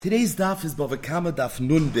Today's daf is Bava Kama daf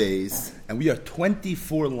Nun Beis, and we are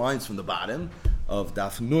 24 lines from the bottom of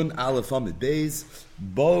daf Nun Aleph Amid Beis.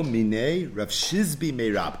 Bo Minei Rav Shizbi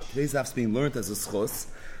Meirab. Today's daf is being learned as a schos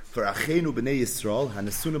for Achenu Bnei Yisrael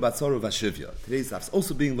Hanesunu Batzaru Vashivya. Today's daf is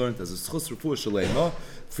also being learned as a schos Refuah Shalema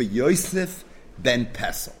for Yosef ben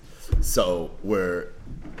Pesel. So we're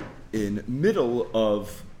in middle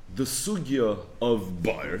of the sugya of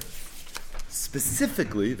Bar.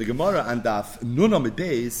 Specifically, the Gemara and Daf Nun Amid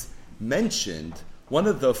Beis mentioned one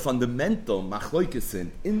of the fundamental machloikesin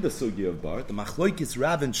in the sugya of Bar, the machloikis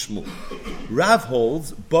Rav and Shmuel. Rav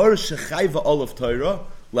holds Bar shechayva olav Torah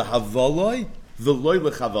lehavoloi v'loi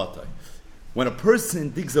lechavatoi. When a person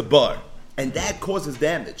digs a bar and that causes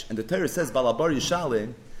damage, and the Torah says Balabar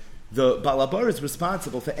Yishalin, the Balabar is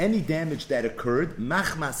responsible for any damage that occurred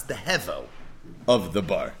machmas the hevel of the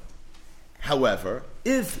bar. However,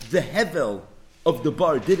 if the hevel of the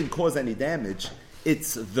bar didn't cause any damage,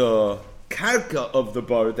 it's the karka of the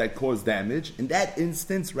bar that caused damage. In that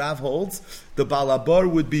instance, Rav holds the balabar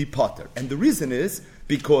would be potter. And the reason is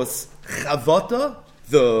because chavata,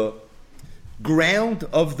 the ground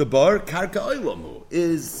of the bar, karka oilamu,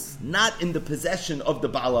 is not in the possession of the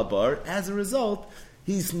balabar. As a result,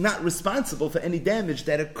 he's not responsible for any damage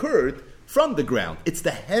that occurred from the ground. It's the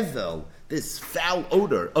hevel, this foul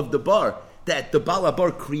odor of the bar, that the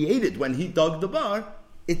Balabar created when he dug the bar.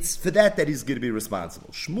 It's for that he's going to be responsible.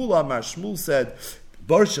 Shmuel Amar, Shmuel said,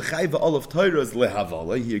 Bar shechayva olav Torah is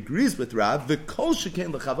lehavala. He agrees with Rav. The kol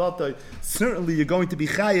sheken lechavata. Certainly, you're going to be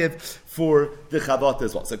chayev for the chavata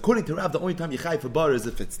as well. So, according to Rav, the only time you chayev for bar is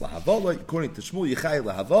if it's lehavala. According to Shmuel, you chayev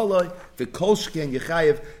lehavala. The kol sheken you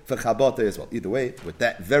chayev for chavata as well. Either way, with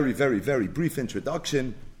that very, very, very brief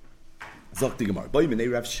introduction, Zok the Gemara.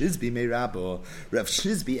 Rav Shizbi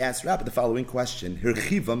asked Rabbi the following question: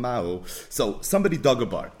 Hirchiva ma'u. So somebody dug a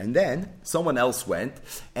bar, and then someone else went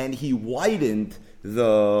and he widened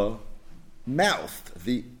the mouth,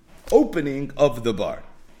 the opening of the bar.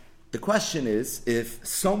 The question is, if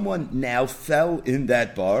someone now fell in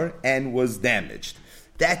that bar and was damaged,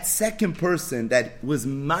 that second person that was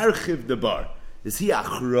marchiv the bar, is he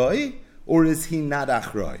achroi or is he not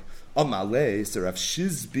achroi? Amalei, so Rav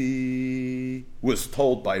Shizbi was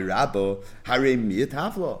told by Rabbi, Hare miyat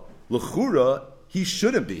havla. L'chura, he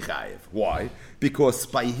shouldn't be chayiv. Why? Because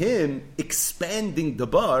by him expanding the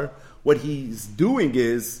bar, what he's doing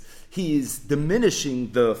is he's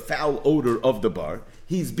diminishing the foul odor of the bar.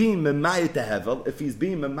 He's being memayit to hevel. If he's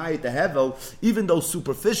being memayit to hevel, even though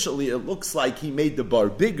superficially it looks like he made the bar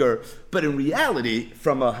bigger, but in reality,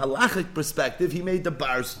 from a halachic perspective, he made the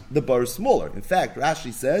bar smaller. In fact,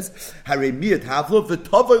 Rashi says, "Harei miyat havlo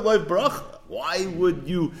v'tavoi loy bracha." Why would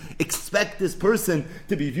you expect this person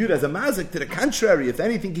to be viewed as a mazik? To the contrary, if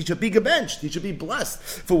anything, he should be gebenched. He should be blessed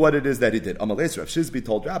for what it is that he did. Amalei Rav Shizbi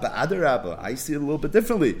told Rabbi, Adar Rabbi, I see it a little bit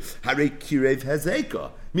differently. Harei kirev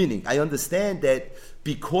hezeka. Meaning, I understand that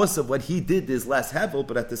because of what he did, there's less hevel,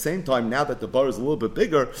 but at the same time, now that the bar is a little bit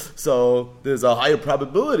bigger, so there's a higher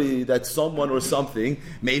probability that someone or something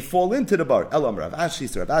may fall into the bar. Elam Rav Ashi,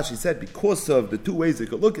 so Rav Ashi said, because of the two ways you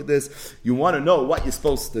could look at this, you want to know what you're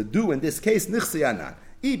supposed to do in this case, nichsiyanan.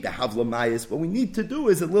 What we need to do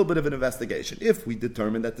is a little bit of an investigation. If we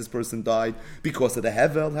determine that this person died because of the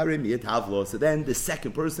hevel, haremiyat havlo, so then the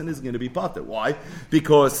second person is going to be potter. Why?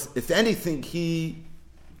 Because if anything, he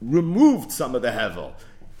removed some of the hevel.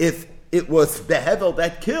 If it was the hevel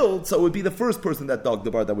that killed, so it would be the first person that dug the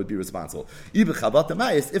bar that would be responsible. If,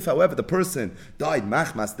 however, the person died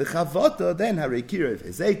machmas the chavata, then harekirev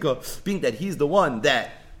hezeka, being that he's the one that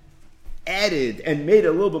added and made it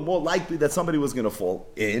a little bit more likely that somebody was going to fall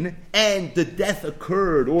in, and the death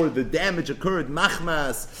occurred or the damage occurred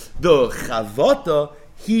machmas the chavata,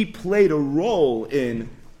 he played a role in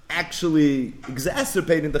actually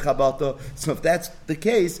exacerbating the chabata. So if that's the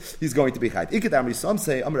case, he's going to be chayv. Ikadamri, some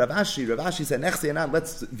say, Rav Ashi said,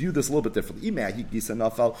 let's view this a little bit differently.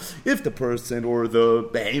 If the person or the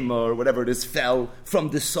behema or whatever it is fell from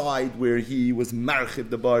the side where he was marchiv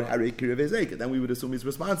the bar, then we would assume he's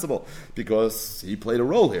responsible because he played a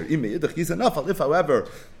role here. If, however,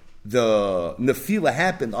 the nefila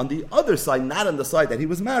happened on the other side, not on the side that he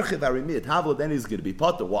was marchiv, then he's going to be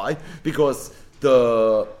potter. Why? Because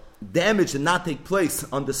the damage did not take place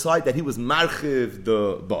on the side that he was marchiv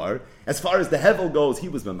the bar. As far as the hevel goes, he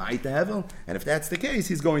was mamayit the hevel, and if that's the case,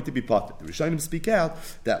 he's going to be potter. The Rishonim speak out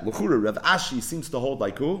that l'chura Rav Ashi seems to hold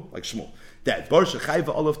like who? Like Shmuel. That bar shechayva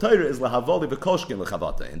olav Torah is lahavali v'koshkin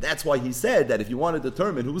lechavata, and that's why he said that if you want to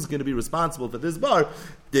determine who's going to be responsible for this bar,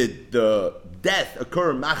 did the death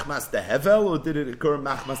occur machmas the hevel or did it occur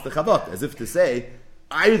machmas the chavata? As if to say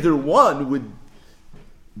either one would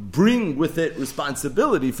bring with it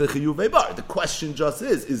responsibility for chiyuvei bar. The question just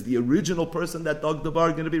is the original person that dug the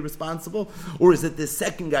bar going to be responsible, or is it the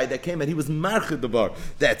second guy that came and he was marchid the bar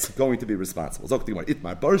that's going to be responsible? If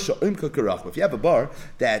you have a bar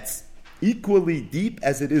that's equally deep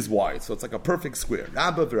as it is wide, so it's like a perfect square.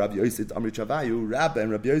 Rabba and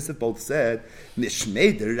Rabbi Yosef both said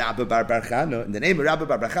Mishmeder Rabba Bar Bar Chana, in the name of Rabba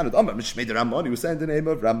Bar Bar Chana. Mishmeder Ramani, who said in the name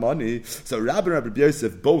of Ramani. So Rabba and Rabbi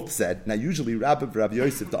Yosef both said. Now usually Rabba and Rabbi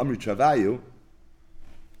Yosef the Amri Chavayu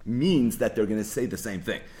means that they're going to say the same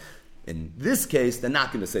thing. In this case, they're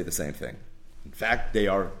not going to say the same thing. In fact, they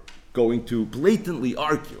are going to blatantly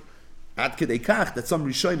argue. Ad kedei kach that some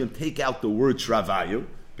Rishonim take out the word Shravayu,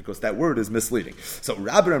 because that word is misleading. So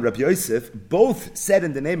Rabbi and Rabbi Yosef both said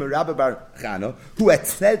in the name of Rabbi Bar Chana, who had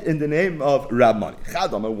said in the name of Rabbani.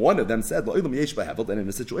 Chadam, one of them said, that in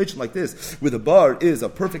a situation like this, where the bar is a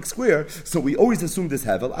perfect square, so we always assume this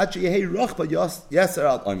hevel,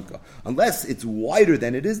 unless it's wider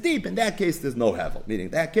than it is deep. In that case, there's no hevel. Meaning,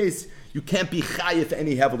 in that case, you can't be chayif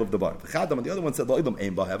any hevel of the bar. Chadam, and the other one said,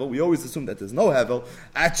 we always assume that there's no hevel.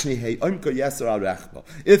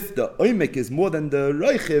 If the oimek is more than the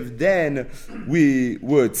roichiv, then we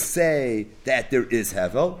would say that there is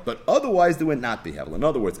hevel, but otherwise there would not be hevel. In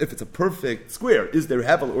other words, if it's a perfect square, is there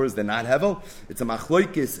hevel or is there not hevel? It's a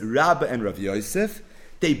machloikis Rabba and Rav Yosef.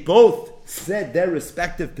 They both said their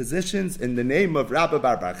respective positions in the name of Rabba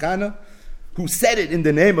Bar Bar Chana, who said it in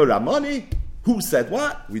the name of Ramani. Who said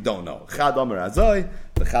what? We don't know. Chad Amar Azai,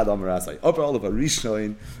 the Chad Amar Azai. Over all of a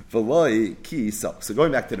Rishnoin, V'loi Ki. So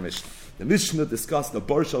going back to the Mishnah. The Mishnah discussed the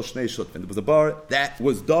bar shel shnei shutvin. There was a bar that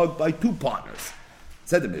was dug by two partners.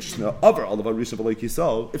 Said the Mishnah, over all of a Rishnoin, V'loi Ki.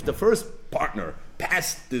 So if the first partner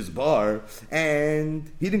passed this bar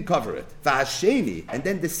and he didn't cover it, V'hasheni, and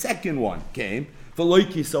then the second one came, V'loi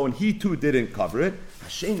Ki. So and he too didn't cover it,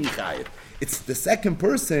 Hasheni Chayev. It's the second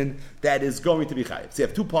person that is going to be chayiv. So you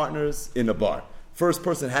have two partners in a bar. First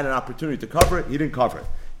person had an opportunity to cover it, he didn't cover it.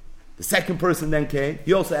 The second person then came,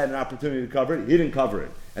 he also had an opportunity to cover it, he didn't cover it.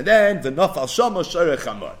 And then the nafal shama sharech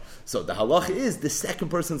hamar. So the halacha is the second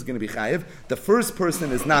person is going to be chayiv, the first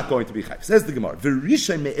person is not going to be chayiv. Says the Gemara,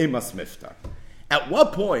 v'rishay me'emas miftar. At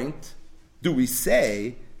what point do we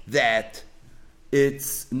say that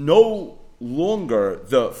it's no longer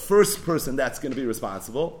the first person that's going to be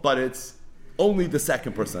responsible, but it's only the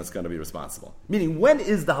second person that's going to be responsible? Meaning, when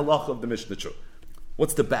is the halacha of the Mishnah true?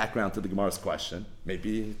 What's the background to the Gemara's question?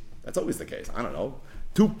 Maybe that's always the case. I don't know.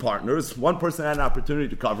 Two partners, one person had an opportunity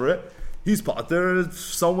to cover it. He's partner,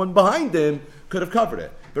 someone behind him could have covered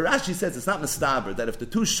it. But Rashi says it's not mistaber that if the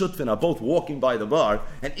two shutvin are both walking by the bar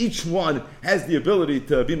and each one has the ability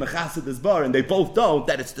to be mechasid this bar and they both don't,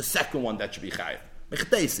 that it's the second one that should be chayiv.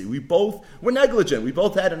 We both were negligent. We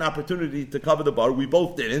both had an opportunity to cover the bar. We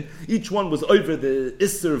both didn't. Each one was over the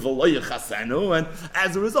Isser V'loye Chasanu, and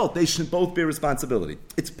as a result, they should both bear responsibility.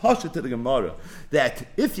 It's pasha to the Gemara that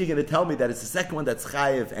if you're going to tell me that it's the second one that's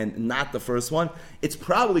chayiv and not the first one, it's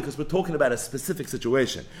probably because we're talking about a specific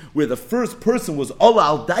situation where the first person was Ola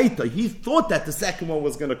al Daita. He thought that the second one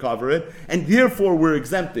was going to cover it, and therefore we're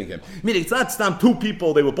exempting him. Meaning, it's not stam two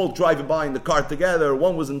people, they were both driving by in the car together,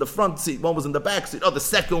 one was in the front seat, one was in the back seat. Oh, the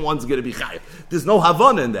second one's going to be chayiv. There's no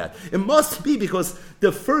havana in that. It must be because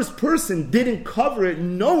the first person didn't cover it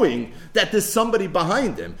knowing that there's somebody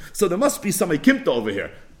behind him. So there must be some akimta over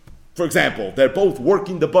here. For example, they're both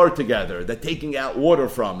working the bar together. They're taking out water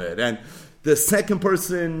from it. And the second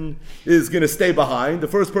person is going to stay behind. The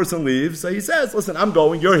first person leaves. So he says, listen, I'm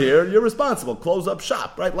going. You're here. You're responsible. Close up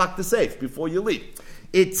shop, right? Lock the safe before you leave.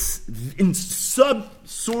 It's in some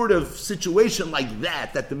sort of situation like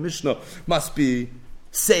that the Mishnah must be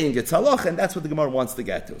saying it's halach, and that's what the Gemara wants to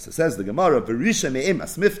get to. So it says the Gemara, V'risha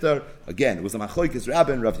me'emas miftar. Again, it was a machlokes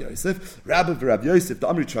Rabba and Rav Yosef. Rabba v'Rav Yosef, the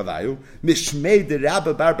Amri Travayu, Mishmei de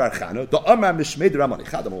Rabba Bar Bar Chana, the Amar Mishmei de Ramani.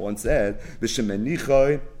 Chadam once said,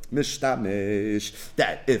 V'shemenichoy mishtamish,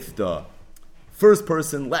 that if the first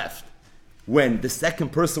person left when the second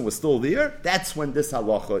person was still there, that's when this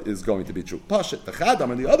halacha is going to be true. Pashat, the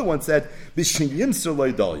Chadam, and the other one said,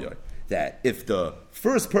 that if the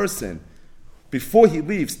first person, before he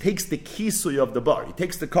leaves, takes the kisui of the bar, he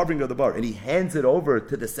takes the covering of the bar, and he hands it over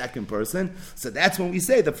to the second person, so that's when we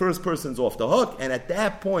say the first person's off the hook, and at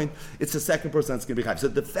that point, it's the second person that's going to be chayiv. So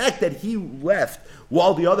the fact that he left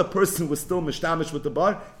while the other person was still mishtamish with the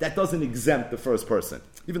bar, that doesn't exempt the first person.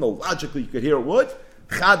 Even though logically you could hear it would,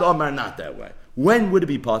 Chad Omar not that way. When would it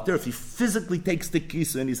be pater? If he physically takes the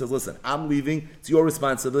kisui and he says, listen, I'm leaving, it's your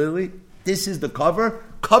responsibility, this is the cover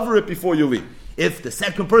it before you leave. If the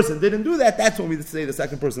second person didn't do that, that's when we say the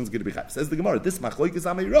second person is going to be chayiv. Says the Gemara, this machlokes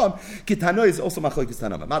amiram, kitano is also machlokes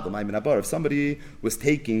tanama. If somebody was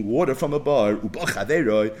taking water from a bar, and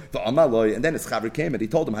then his chaver came and he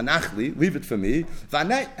told him, hanachli, leave it for me,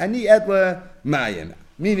 ani edle mayim.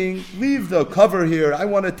 Meaning, leave the cover here, I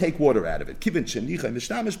want to take water out of it. So the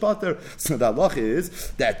halach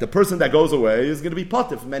is that the person that goes away is going to be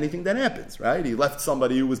potter from anything that happens, right? He left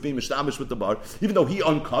somebody who was being mishtamish with the bar, even though he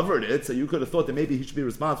uncovered it, so you could have thought that maybe he should be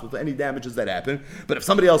responsible for any damages that happen. But if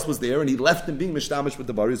somebody else was there and he left him being mishtamish with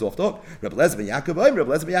the bar, he's off the hook. Rabbi Eliezer ben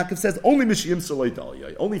Yaakov says, only mishiyim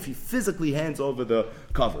saloi, only if he physically hands over the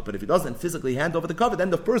cover. But if he doesn't physically hand over the cover,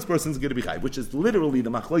 then the first person is going to be chayv, which is literally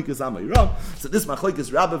the machlokes amayram. So this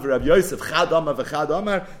machlokes Rabbi v'Rabbi Yosef, Chad Amar v'Chad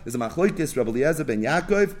Amar, is a machlokes Rabbi Eliezer ben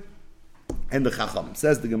Yaakov and the Chacham.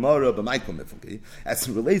 Says the Gemara, as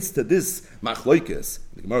it relates to this machlokes,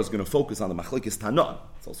 the Gemara is going to focus on the machlokes Tanan.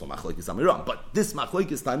 It's also machlokes Amiram, but this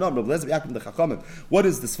machlokes Tanan, Rabbi Eliezer ben Yaakov and the Chacham, what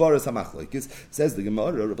is the svaras hamachlokes? Says the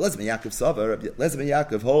Gemara, Rabbi Eliezer ben Yaakov Sava, Rabbi Eliezer ben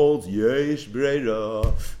Yaakov holds yesh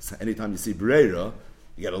breira. So anytime you see breira,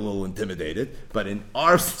 you get a little intimidated. But in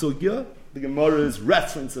our sugya, the Gemara's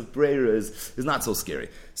reference of breira is not so scary.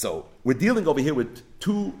 So we're dealing over here with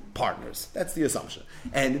two partners. That's the assumption.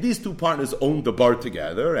 And these two partners owned the bar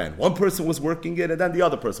together, and one person was working it, and then the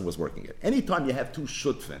other person was working it. Anytime you have two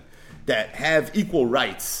shutfin that have equal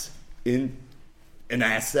rights in an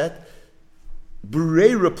asset,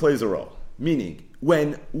 breira plays a role. Meaning,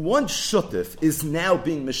 when one shutif is now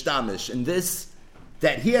being mishtamish in this,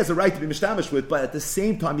 that he has a right to be mishtamish with, but at the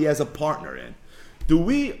same time he has a partner in, do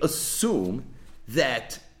we assume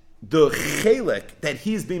that the chelik that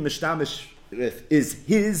he's being mishtamish with is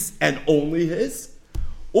his and only his?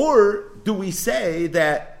 Or do we say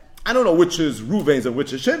that, I don't know which is Ruvain's and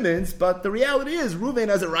which is Shimon's, but the reality is Ruvain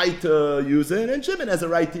has a right to use it and Shimon has a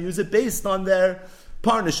right to use it based on their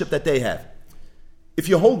partnership that they have. If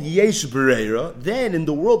you hold yesh bereira, then in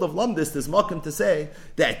the world of Lumdis, there's makom to say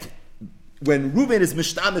that when Ruvain is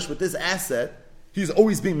mishtamish with this asset, he's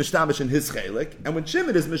always being mishtamish in his chelik, and when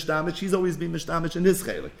Shimon is mishtamish, he's always being mishtamish in his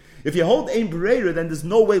chelik. If you hold ein bereira, then there's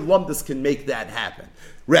no way Lumdis can make that happen.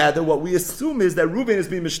 Rather, what we assume is that Ruvain is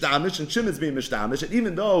being mishtamish and Shimon is being mishtamish, and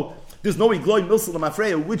even though there's no igloy milsel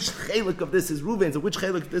l'mafreya, which chelik of this is Ruvain's and which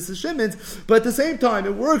chelik of this is Shimon's, but at the same time,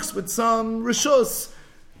 it works with some rishus.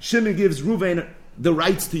 Shimon gives Ruvain the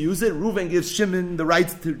rights to use it. Ruvain gives Shimon the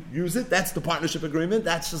rights to use it. That's the partnership agreement.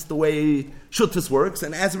 That's just the way Shutfus works.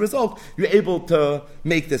 And as a result, you're able to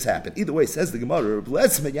make this happen. Either way, says the Gemara,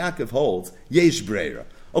 Eliezer ben Yaakov holds yesh breira.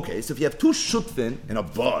 Okay, so if you have two shutfin in a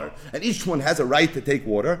bar, and each one has a right to take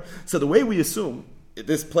water, so the way we assume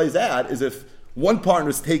this plays out is if one partner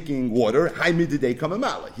is taking water, Haimididei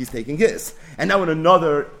Kamamala, he's taking his. And now when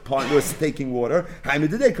another partner is taking water,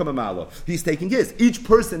 Haimididei Kamamala, he's taking his. Each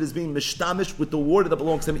person is being mishtamish with the water that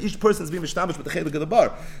belongs to him. Each person is being mishtamish with the chelik of the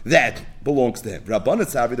bar that belongs to him. Rabbanan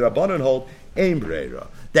Savi, the Rabbanan hold ein breira.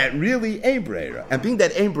 That really ein breira. And being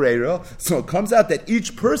that ein breira, so it comes out that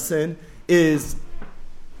each person is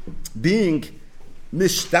being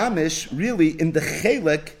mishtamish really in the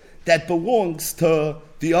chelik that belongs to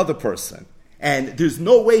the other person. And there's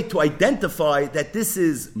no way to identify that this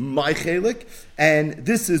is my chelik and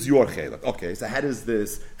this is your chelik. Okay, so how does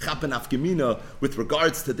this chapen afgemina with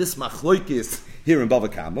regards to this machloikis here in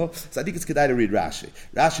Bava Kama? So I think it's kedai to read Rashi.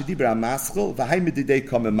 Rashi dibra maschel v'haimididei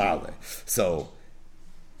kamemale. So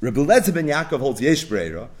Rabbi Eliezer ben Yaakov holds yesh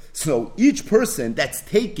breira. So each person that's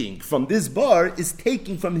taking from this bar is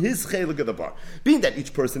taking from his chelik of the bar. Being that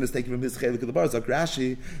each person is taking from his chelik of the bar, Zak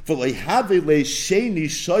Rashi, v'loihave le'sheni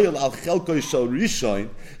shoyel al chelkoi shel rishon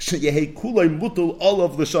sheyehei kuloi mutul all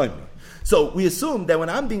of l'shoyim. So we assume that when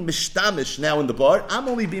I'm being mishtamish now in the bar, I'm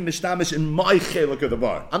only being mishtamish in my chelik of the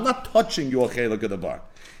bar. I'm not touching your chelik of the bar.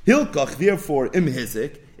 Hilkach, therefore, im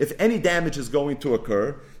hizik, if any damage is going to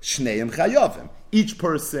occur, shneim chayavim. Each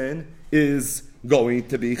person is going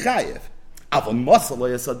to be chayiv.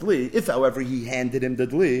 If, however, he handed him the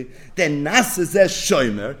dli, then nasazeh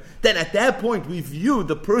shomer, then at that point we view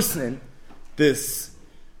the person, this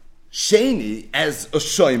sheni, as a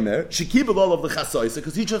shomer, shekibel all of the chasoisa,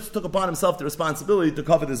 because he just took upon himself the responsibility to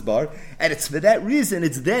cover this bar, and it's for that reason,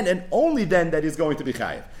 it's then and only then that he's going to be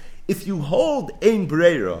chayiv. If you hold ein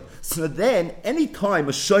breira, so then any time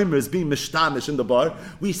a shomer is being mishtamish in the bar,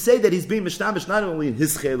 we say that he's being mishtamish not only in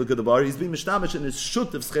his chelik of the bar, he's being mishtamish in his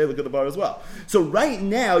shutav's chelik of the bar as well. So right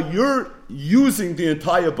now you're using the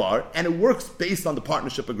entire bar, and it works based on the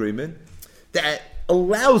partnership agreement that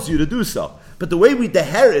allows you to do so. But the way we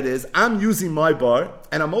deher it is, I'm using my bar,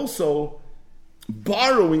 and I'm also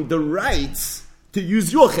borrowing the rights to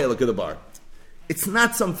use your chelik of the bar. It's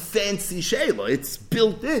not some fancy shayla. It's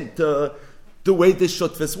built into the way this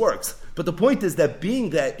shutfis works. But the point is that being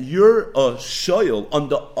that you're a shoyl on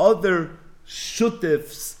the other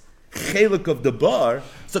shutif's chelik of the bar,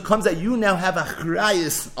 so it comes that you now have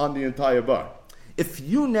achrayis on the entire bar. If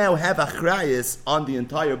you now have achrayis on the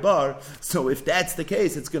entire bar, so if that's the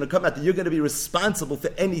case, it's going to come out that you're going to be responsible for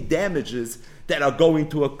any damages that are going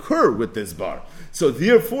to occur with this bar. So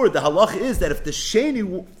therefore, the halach is that if the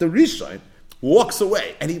rishon walks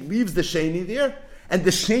away and he leaves the sheni there, and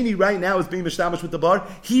the sheni right now is being mishtamish with the bar,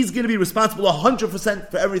 he's going to be responsible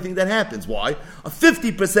 100% for everything that happens. Why?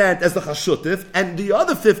 50% as the chashutif, and the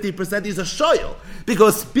other 50% is a shoyel.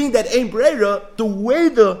 Because being that ein breira, the way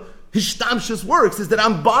the hishtamshus works is that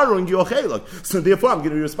I'm borrowing your chelak. So therefore I'm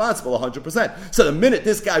going to be responsible 100%. So the minute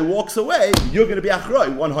this guy walks away, you're going to be achroi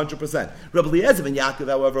 100%. Rabbi Eliezer ben Yaakov,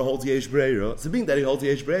 however, holds yesh breira. So being that he holds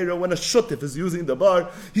yesh breira, when a shutif is using the bar,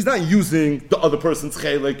 he's not using the other person's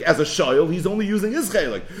chelak as a shoyel, he's only using his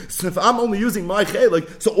chelak. So if I'm only using my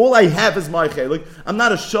chelak, so all I have is my chelak, I'm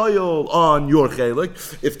not a shoyel on your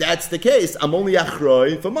chelak. If that's the case, I'm only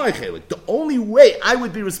achroi for my chelak. The only way I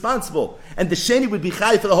would be responsible, and the sheni would be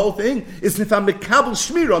chai for the whole thing, is if I'm mekabel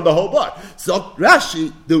shmir on the whole bar. So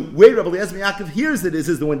Rashi, the way Rabbi Eliezer ben Yaakov hears it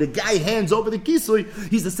is that when the guy hands over the kisui,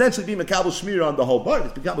 he's essentially being mekabel shmir on the whole bar.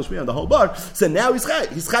 He's mekabel shmir on the whole bar. So now he's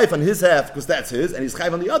chayv. He's chayv on his half because that's his, and he's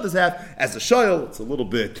chayv on the other's half as a shoyel. It's a little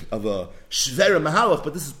bit of a shvera mahalach,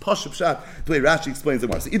 but this is pashup shot the way Rashi explains the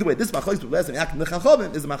Gemara. So either way, this machlokes Rabbi Eliezer ben Yaakov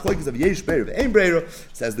nechachomim is the machlokes of yesh breira ve'ein breira.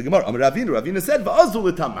 Says the Gemara. Amar Ravina said va'azul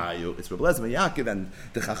l'tamayu. It's Rabbi Eliezer ben Yaakov and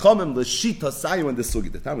the chachomim l'shita sayu and the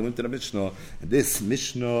sugi. The time we learned in the Mishnah, and this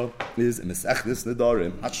Mishnah is in Mesechtes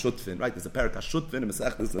Nedarim Hashutfin. Right, there's a parak Hashutfin in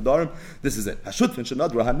Mesechtes Nedarim. This is it. Hashutfin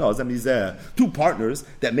shenadra hana zamizeh. Two partners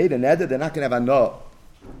that made a neder, they're not going to have hana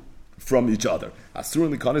from each other.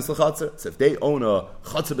 Asur likanis l'chatzer. So if they own a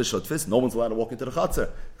chatzer b'shutfis, no one's allowed to walk into the chatzer,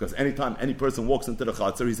 because anytime any person walks into the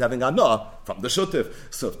chatzer, he's having hana from the shutif.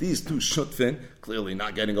 So if these two shutfin clearly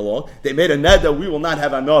not getting along, they made a neder, we will not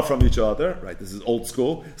have hana from each other. Right, this is old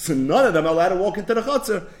school. So none of them are allowed to walk into the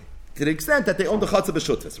chatzer, to the extent that they own the chatzah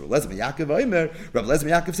b'shutfis. Rabbi Eliezer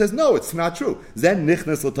ben Yaakov says, no, it's not true.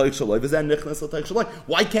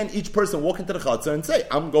 Why can't each person walk into the chatzah and say,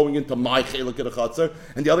 I'm going into my chelik of the chatzah,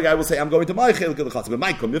 and the other guy will say, I'm going to my chelik of the chatzah? But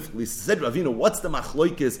my komifli said, Ravina, what's the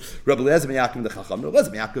machloikis? Rabbi Eliezer ben Yaakov the chacham. Rabbi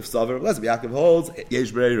Eliezer ben Yaakov saver. Rabbi Eliezer ben Yaakov holds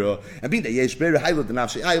yesh breira, and being that yesh breira, haylud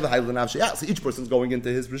denavshei ayv, haylud denavshei ayv. So each person's going into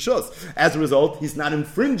his rishos. As a result, he's not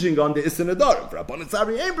infringing on the isin adarim. For Rabbanan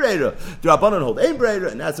tzari ein breira, the Rabbanan hold ein breira,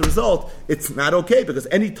 and as a result, it's not okay, because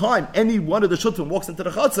any time any one of the shutfim walks into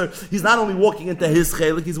the chatzar, he's not only walking into his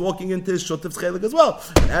chelik, he's walking into his shutf's chelik as well.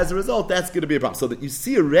 And as a result, that's going to be a problem. So that you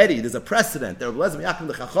see already, there's a precedent. There, the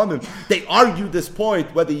Chachamim, they argue this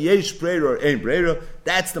point whether yesh breira or ein breira.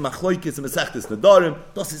 That's the machlokes and Mesechtes Nedarim.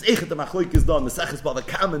 Das is echet the machlokes da Mesechtes Bava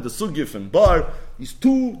Kama and the sugif and bar. These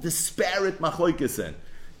two disparate machlokes in.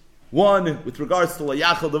 One with regards to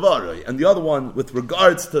Layachal Devaroi, and the other one with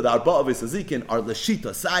regards to the Arba Avis Azikin are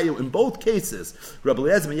Lashita Sayu. In both cases, Rabbi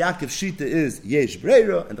Eliezer ben Yaakov Shita is Yesh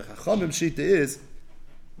Breira, and the Chachamim Shita is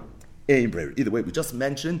Ein Breira. Either way, we just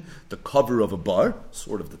mentioned the cover of a bar,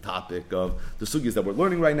 sort of the topic of the sugyas that we're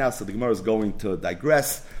learning right now, so the Gemara is going to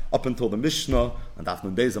digress up until the Mishnah, and Daf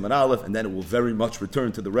Nun Beis Amud Aleph, and then it will very much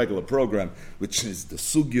return to the regular program, which is the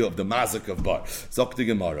sugya of the mazik of bar. Zok the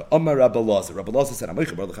Gemara. Amar Rabbi Elazar. Rabbi Elazar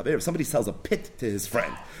said, if somebody sells a pit to his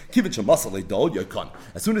friend,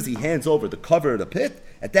 as soon as he hands over the cover of the pit,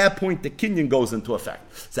 at that point the kinyan goes into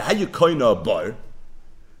effect. So how you koina a bar?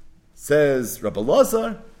 Says Rabbi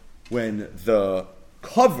Elazar, when the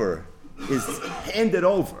cover is handed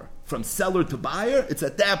over from seller to buyer, it's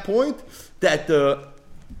at that point that the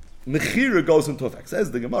Mechira goes into effect.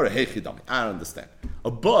 Says the Gemara, hey chidami. I don't understand.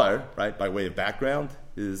 A bar, right, by way of background,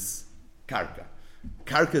 is karka.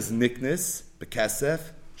 Karka's niknis,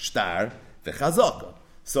 bekesef, shtar, vechazaka.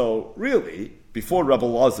 So really, before Rabbi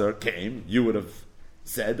Elazar came, you would have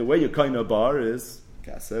said the way you kind of bar is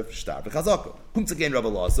kesef, shtar, vechazaka. Comes again Rabbi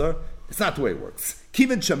Elazar. It's not the way it works.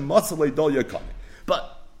 Kivin shematzalei dol yakami.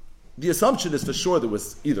 But the assumption is for sure there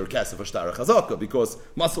was either kesef or shtar or chazaka, because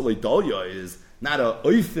matzalei dolya is not a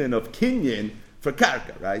oifen of kinyan for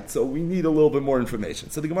karka, right? So we need a little bit more information.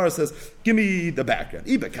 So the Gemara says, give me the background.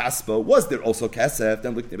 Ibe kaspa, was there also kesef?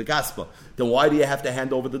 Then look, Ibe kaspa. Then why do you have to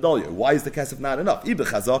hand over the dolya? Why is the kesef not enough? Ibe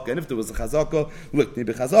chazaka, and if there was a chazaka, look,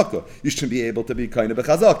 Ibe chazaka. You should be able to be kind of a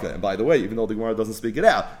chazaka. And by the way, even though the Gemara doesn't speak it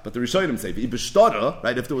out, but the Rishonim say, Ibe shtara,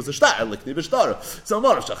 right? If there was a shtar, look, Ibe shtara. So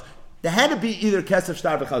Marashach, there had to be either kesef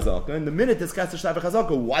shtar v'chazaka, and the minute there's kesef shtar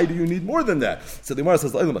v'chazaka, why do you need more than that? So the Gemara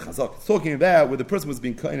says, it's talking about where the person was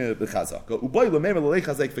being kind of v'chazaka.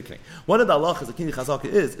 One of the halachas of kini chazaka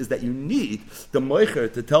is that you need the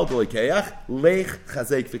moicher to tell the lekeach, lech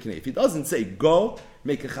chazek v'knei. If he doesn't say, go,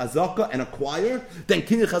 make a chazaka and acquire, then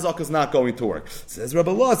kini chazaka is not going to work. Says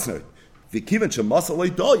Rabbi Losner,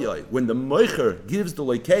 when the moicher gives the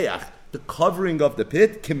lekeach the covering of the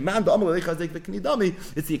pit, it's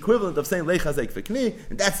the equivalent of saying lechazek v'kni,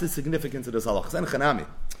 and that's the significance of this halach.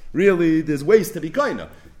 Really, there's ways to be kind of.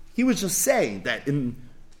 He was just saying that in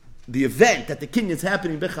the event that the kinyan is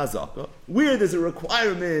happening b'chazaka, where there's a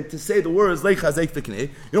requirement to say the words lechazek v'kni, you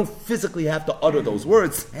don't physically have to utter those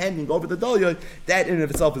words, handing over the dalya, that in and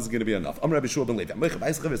of itself is going to be enough.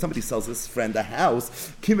 Somebody sells his friend a house,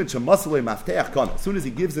 as soon as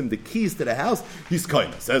he gives him the keys to the house, he's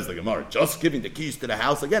kind. Says the Gemara, just giving the keys to the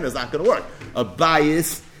house again is not going to work. A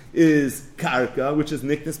bias is karka, which is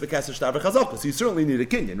niknas b'kasser shtar v'chazaka. So you certainly need a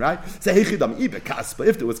kinyan, right? Say hechidam ibe kaspa.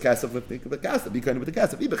 If there was kaspa, look with the kaspa. Be kind with the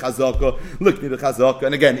kaspa. Ibe chazaka, look the chazaka.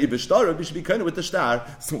 And again, ibe shtar, we should be kind with the shtar.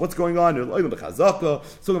 So what's going on? Oilam b'chazaka.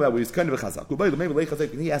 Talking about where he's kind of b'chazaka. Maybe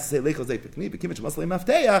lechazek. He has to say lechazek b'kni. B'kimich maslei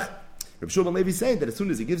mafteach. Rabbi Shulman Levi is saying that as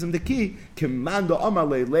soon as he gives him the key, Kimando Amar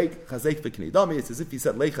Leik Chazek V'Kni. Dami, it's as if he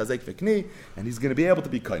said Leik Chazek V'Kni, and he's going to be able to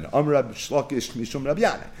be kind. Amar Rab Shlokish Mishum Rab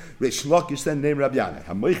Yanai. Reish Shlokish said name Rab Yanai.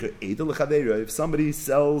 Hamoicher Eidel Lechaveira. If somebody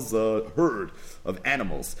sells a herd of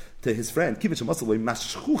animals to his friend, Kivich Masalei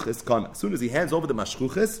Mashchuches Kana. As soon as he hands over the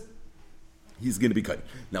Mashchuches, he's going to be cutting.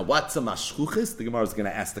 Now, what's a mashchuchis? The Gemara is going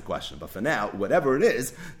to ask the question. But for now, whatever it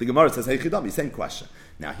is, the Gemara says, hey, chidami, same question.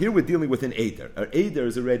 Now, here we're dealing with an Eider. An Eider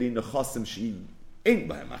is already nechasim she ain't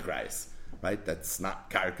bahem achrayis. Right? That's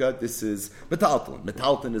not karka. This is metalton.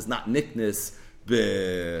 Metalton is not niknis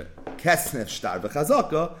be-kesnef shtar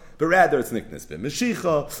v'chazaka, but rather it's niknis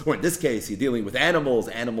be-meshicha, or in this case, you're dealing with animals.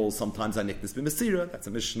 Animals sometimes are niknis be-mesira. That's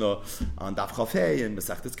a Mishnah on Daf Chafei and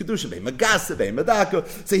Masechtas Kedusha, be-megasa, be-medaka.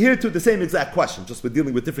 So here too, the same exact question, just we're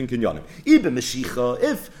dealing with different kinyanim. Ibe meshicha,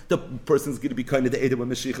 if the person's going to be kind of the Eidah with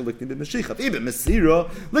meshicha, likni be-meshicha. Ibe mesira,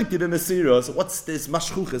 likni be-mesira. So what's this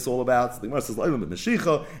mashchuchis all about? So the Gemara says, lo'im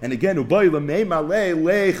be-meshicha, and again, ubayla me'malei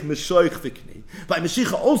leich meshoich v'kni. By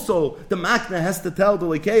meshicha also, the makna has to tell the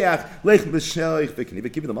lekeach, leich meshoich v'kni.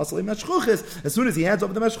 But give the as soon as he hands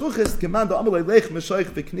over the mashchuchis, command amalei leich meshoich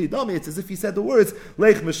v'kni. Dami, it's as if he said the words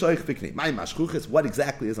leich meshoich v'kni. My mashchuchis, what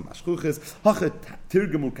exactly is a mashchuchis? Hachet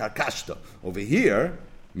tirgemu karkashta. Over here,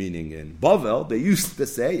 meaning in Bavel, they used to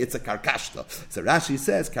say it's a karkashta. So Rashi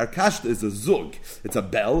says karkashta is a zug. It's a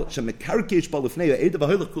bell. So when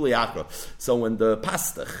the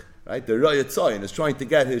pastach, right, the Roya Tzoyin is trying to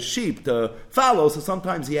get his sheep to follow, so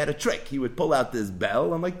sometimes he had a trick. He would pull out this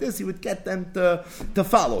bell, and like this, he would get them to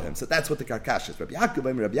follow him. So that's what the karkash is. Rabbi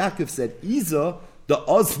Yaakov said, Iza, the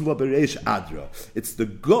Ozma Beresh Adra. It's the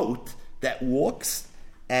goat that walks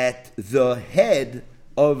at the head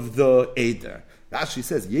of the Eider. Rashi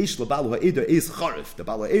says, Yesh L'Balu HaEider Eiz Charif. The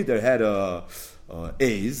Balu HaEider had a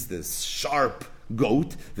Eiz, this sharp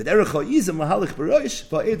goat. And this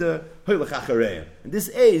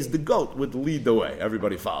Eiz, the goat, would lead the way.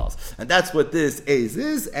 Everybody follows. And that's what this Eiz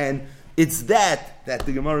is, and it's that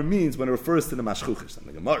the Gemara means when it refers to the mashchuchish. And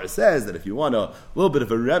the Gemara says that if you want a little bit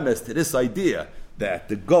of a remes to this idea that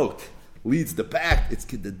the goat leads the pack, it's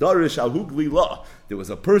Kidarish Ahugli law. There was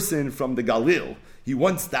a person from the Galil. He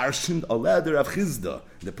once darshened a ladder of Chizda,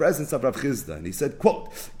 in the presence of Rav Chizda, and he said,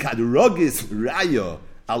 quote, Kadrogis Raya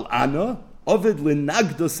al-Ana Ovid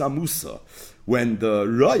Linagda Samusa. When the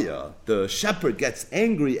Raya, the shepherd, gets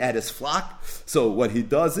angry at his flock, so what he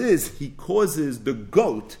does is he causes the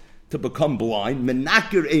goat to become blind.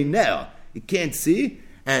 Menakir Einea. It can't see.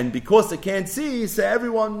 And because it can't see, so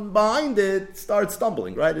everyone behind it starts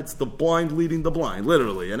stumbling, right? It's the blind leading the blind,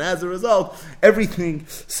 literally. And as a result, everything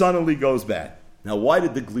suddenly goes bad. Now, why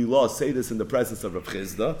did the Glilah say this in the presence of Rav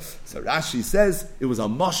Chizda? So Rashi says it was a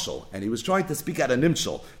mashal, and he was trying to speak out a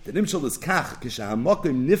nimshal. The nimshal is kach,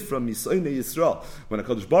 k'shahamakim nifra misoynei Yisrael. When a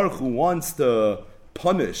Kadosh Baruch Hu wants to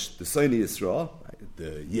punish the Soynei Yisrael,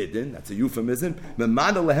 the Yidden, that's a euphemism,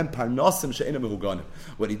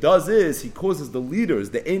 what he does is he causes the leaders,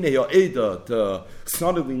 the Einei Ha'eda, to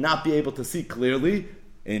suddenly not be able to see clearly,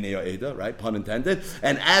 Einei Ha'eda, right, pun intended,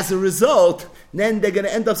 and as a result, then they're going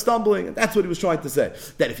to end up stumbling, and that's what he was trying to say.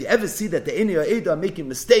 That if you ever see that the Einei Ha'eda are making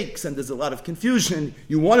mistakes and there's a lot of confusion,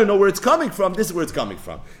 you want to know where it's coming from, this is where it's coming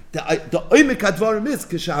from. The oimek hadvarim is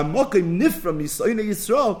k'sha'amokim nifra misoynei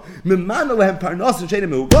Yisrael memana lehem parnasim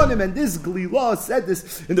she'enim mehuganim, and this Glilah said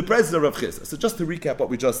this in the presence of Rav Chizda. So just to recap what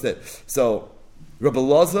we just did. So Rabbi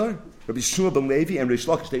Lazar, Rabbi Shua ben Levi, and Reish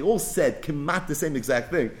Lakish, they all said kemat the same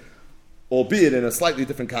exact thing. albeit in a slightly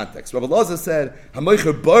different context. Rabbi Lazar said,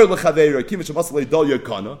 "Hamoicher bar lechaveira kimin shemasal leidal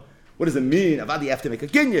yakana." What does it mean? Avadi, you have to make a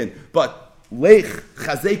kinyan, but lech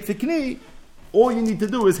chazek fikni. All you need to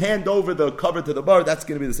do is hand over the cover to the bar. That's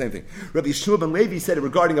going to be the same thing. Rabbi Yeshua ben Levi said it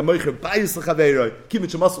regarding a moicher bayis lechaveira kimin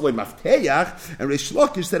shemasal le mafteyach, and Reish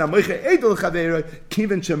Lakish said a moicher edel lechaveira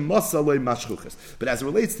kimin shemasal le mashchuchas. But as it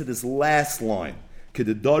relates to this last line,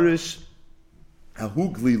 kedadarish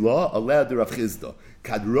hahuglila alad Rav Chizda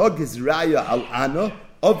kadrog Raya al ana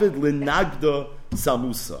ovid linagda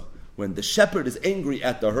samusa. When the shepherd is angry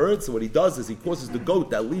at the herd, so what he does is he causes the goat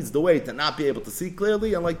that leads the way to not be able to see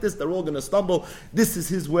clearly, and like this, they're all going to stumble. This is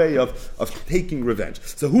his way of taking revenge.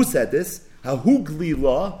 So who said this?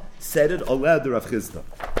 Hahuglila said it, Oled Rav Chizda.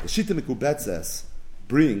 The Shita Mekubetzes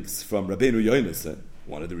brings from Rabbeinu Yonason,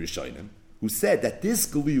 one of the Rishonim, who said that this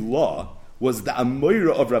Glila was the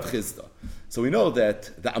Amoira of Rav Chizda. So we know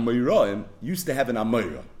that the Amoiraim used to have an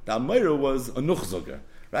Amoira. The Amoira was a Nuchzoger,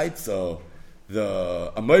 right? So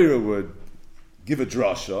the Amoira would give a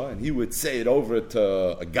drasha, and he would say it over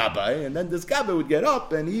to a gabbai, and then this gabbai would get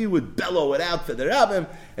up, and he would bellow it out for the rabbim,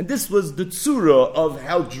 and this was the tzura of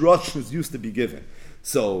how drashas used to be given.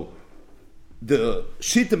 So the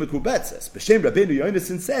Shita Mekubetzes, B'Shem Rabbeinu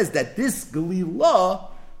Yonason, says that this Galila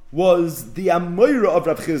was the Amoira of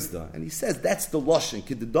Rav Chizda, and he says that's the lashon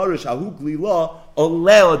Kedidarish Ahu Glila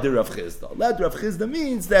Oleo de Rav Chizda. Oleo de Rav Chizda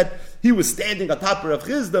means that he was standing on top of Rav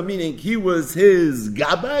Chizda, meaning he was his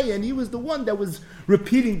gabbai, and he was the one that was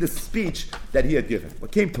repeating the speech that he had given.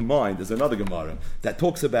 What came to mind is another Gemara that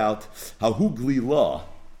talks about Ahu Glila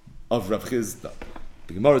of Rav Chizda.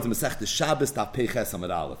 The Gemara is the Masechta Shabbos Daf Peiches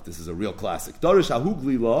Amud Aleph. This is a real classic. Darish Ahu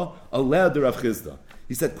Glila Oleo de Rav Chizda.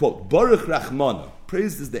 He said, quote, Baruch Rachmana,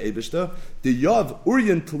 praised is the Eibishter, the Yav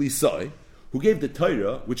Uryan Tlisai, who gave the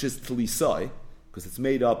Torah, which is Tlisai, because it's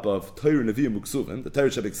made up of Torah Nevi'im Uksuvim, the Torah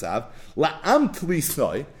Shabbat La'am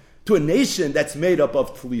Tlisai, to a nation that's made up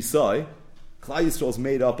of Tlisai. Klal Yisrael is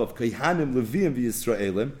made up of Kehanim, Leviim,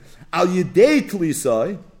 V'Yisraelim. Al Yidei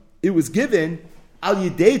Tlisai, it was given, Al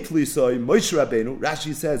Yidei Tlisai, Moshe Rabbeinu,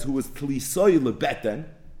 Rashi says, who was Tlisai Lebeten,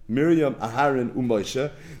 Miriam, Aharon,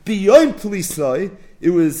 Moshe. B'yom Tlisai, it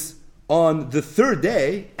was on the third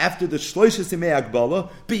day after the Shloishes Yemei Agbala,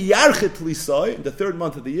 B'yarchet Tlisai, in the third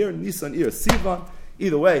month of the year, Nisan, Ir, Sivan.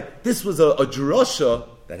 Either way, this was a drasha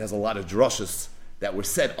that has a lot of drashas that were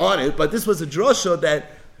said on it, but this was a drasha that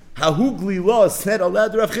Hahu Glila said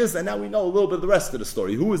Oled Rav Chizda, and now we know a little bit of the rest of the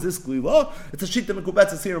story. Who is this Glila? It's a Shita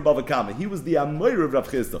Mekubetzes here in Bava Kama. He was the Amoir of Rav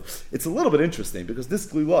Chizda. It's a little bit interesting because this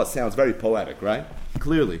Glila sounds very poetic, right?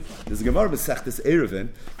 Clearly, there's a Gemara B'Sechtes Erevin,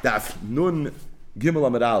 Daf Nun Gimel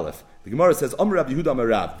Amud Aleph. The Gemara says, Amar Rav Yehuda Amar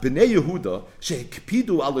Rav, B'nei Yehuda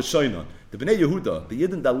shehekpidu al Shainon. The B'nei Yehuda, the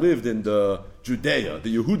Yidden that lived in the Judea,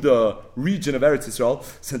 the Yehuda region of Eretz Yisrael,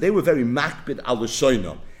 so they were very makbid al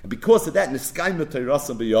Shainon. And because of that, Niskayim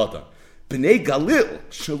Teirasa B'Yadam. B'nei Galil,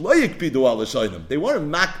 Shaloyik Pidu al L'Shainim. They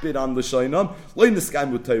weren't makbid on L'Shainim, Loy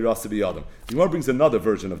Niskayim Teirasa B'Yadam. The Gemara brings another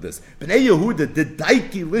version of this. B'nei Yehuda, the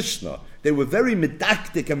Daiki Lishna. They were very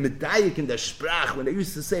medactic and medayik in their sprach. When they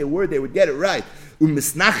used to say a word, they would get it right.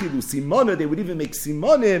 U'misnachilu simona, they would even make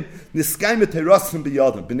simonim, Niskayim Teirasim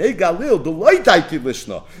B'Yadam. B'nei Galil, the Loy Daiki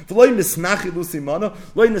Lishna. The Loy misnachilu simona,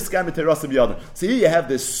 Loy Niskayim Teirasim B'Yadam. So here you have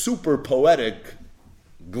this super poetic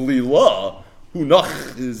Glila, who noch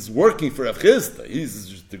is working for Rav Chizda.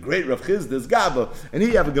 He's the great Rav Chizda's Gaba. And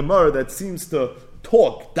here you have a Gemara that seems to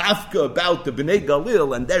talk dafka about the Bnei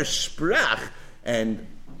Galil and their sprach. And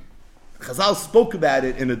Chazal spoke about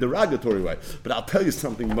it in a derogatory way. But I'll tell you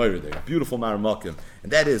something more there. Beautiful Maramakim.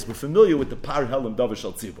 And that is, we're familiar with the Par Helam Davar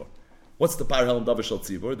Shal Tzibor. What's the Par Helam Davar Shal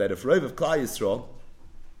Tzibor? That if Rav of Klal Yisrael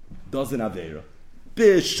does an Avera,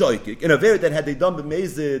 B'shoikik, an Avera that had they done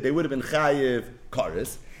b'mezid, they would have been Chayiv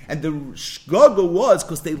Karis. And the shgaga was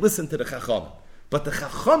because they listened to the Chachamim. But the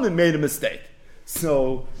Chachamim made a mistake.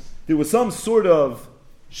 So there was some sort of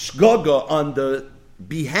shgaga on the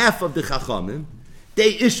behalf of the Chachamim.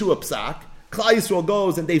 They issue a psak. Klal Yisrael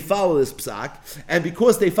goes and they follow this psak. And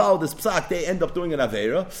because they follow this psak, they end up doing an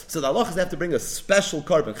Aveira. So the halachas have to bring a special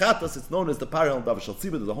carbon chatas. It's known as the Parahel Davar Shal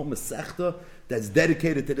Tzibur. There's a whole Masechta that's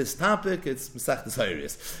dedicated to this topic. It's Masechtas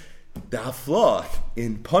Hayrius. The Haflah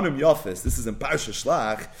in Panim Yafis, this is in Parsha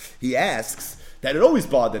Shlach, he asks that it always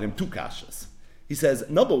bothered him two kashas. He says,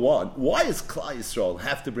 number one, why does Klal Yisrael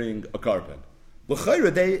have to bring a carbon?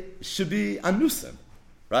 L'chayra, they should be anusim,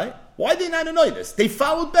 right? Why are they not anointed? They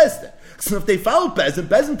followed Bezdin. So if they followed Bezdin,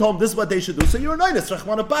 Bezdin told them this is what they should do, so you're anointed,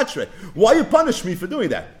 Rachmana Patre. Why you punish me for doing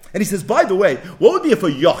that? And he says, by the way, what would be if a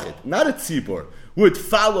Yochid, not a Tzibur, would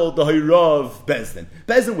follow the Hayra of Bezdin?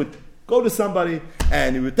 Bezdin would go to somebody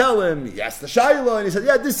and he would tell him, he asked the Shaila, and he said,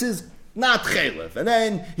 yeah, this is not chaylev. And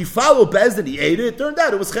then he followed Bezdin, he ate it, it turned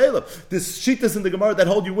out it was chaylev. This shittas in the Gemara that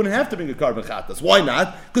hold you wouldn't have to bring a carbon chatas. Why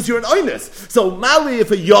not? Because you're an oinus. So mali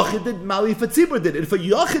if a yochid did, mali if a tzibur did it. If a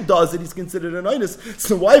yochid does it, he's considered an oinus.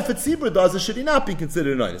 So why if a tzibur does it, should he not be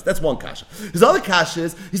considered an oinus? That's one kasha. His other kasha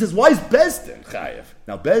is, he says, why is Bezdin chayev?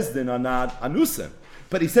 Now Bezdin are not anusim.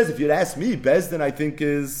 But he says, if you'd ask me, Bezdin I think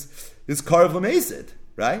is karv l'meisid,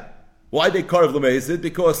 right? Why they carve l'meisid?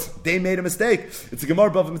 Because they made a mistake. It's a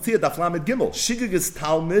Gemara Bava Kama Daf Lamed Gimel. Shigigas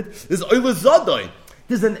Talmud is oila zadoy.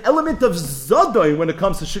 There's an element of zadoy when it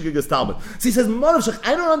comes to Shigigas Talmud. So he says,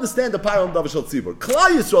 I don't understand the parallel of Davashal Tzibur.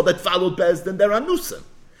 Klal Yisrael that followed Bezdin, they're anusim.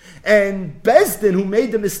 And Bezdin, who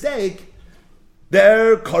made the mistake,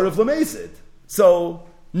 they're carve l'meisid. So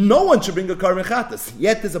no one should bring a karban chatas.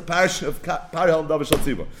 Yet there's a parish of parallel Davashal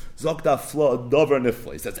Tzibur. Zokta flo dover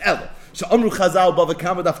nifla. He says, Ella. Sha'amru Chazal Bava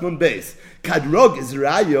Kama Daf Nun Beis. Kadrog is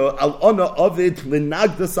raya al ona ovid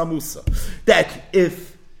linagda samusa. That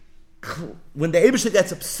if, when the Eibusha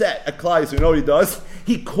gets upset at Klal Yisrael, you know what he does?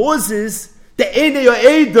 He causes the Einei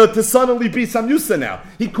Eida to suddenly be Samyusa now.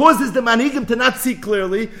 He causes the Manhigim to not see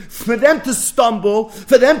clearly, for them to stumble,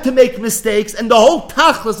 for them to make mistakes, and the whole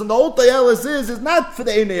Tachlis and the whole Tayelis is not for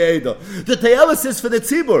the Einei Eida. The Tayelis is for the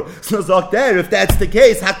Tzibur. So Zok there, if that's the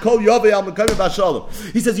case, Hakol Yovei Al Mekarim Bashalom.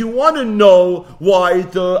 He says, you want to know why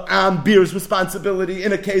the Am bears responsibility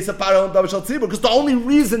in a case of Parallel and Davashal Tzibur, because the only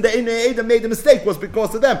reason the Einei Eida made the mistake was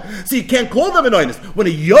because of them. So you can't call them an oinus. When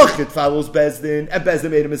a Yochid follows Bezdin, and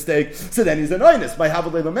Bezdin made a mistake, so then he's an oinus by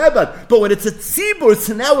Havalei Lamebad. But when it's a tzibur,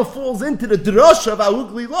 so now it falls into the drasha of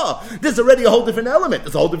Ahugli law. There's already a whole different element.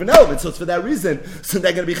 It's a whole different element. So it's for that reason, so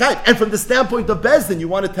they're going to be chayv. And from the standpoint of Bezdin, you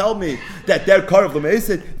want to tell me that they're karav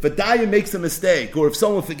l'meisid? If a dayan makes a mistake, or if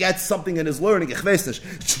someone forgets something in his learning,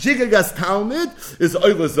 shigagas talmud is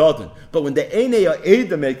oila zaden. But when the einei or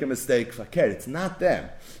eda make a mistake, fakir, it's not them.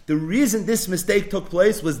 The reason this mistake took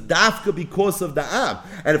place was dafka because of the Am.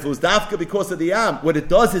 And if it was dafka because of the Am, what it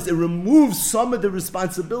does is it removes some of the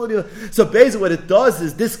responsibility. So basically what it does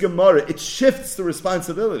is this Gemara, it shifts the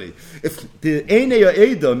responsibility. If the Einei or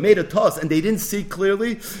Eda made a toss and they didn't see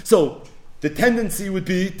clearly, so the tendency would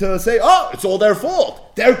be to say, oh, it's all their fault.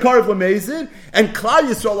 They're karv l'meisid, and Klal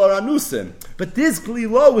Yisrael are anusim. But this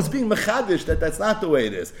Glila was being mechadish that that's not the way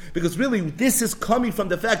it is. Because really, this is coming from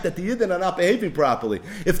the fact that the Yidden are not behaving properly.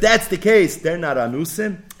 If that's the case, they're not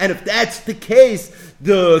anusim. And if that's the case,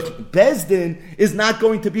 the Bezdin is not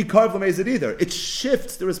going to be karv l'meisid either. It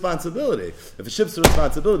shifts the responsibility. If it shifts the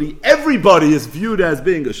responsibility, everybody is viewed as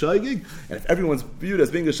being a shaygig. And if everyone's viewed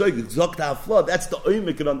as being a shaygig, zokta flood, that's the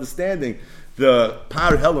oimik and understanding the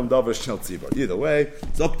par helam davar shel tzibur. Either way,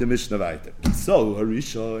 zok the Mishnah weiter. So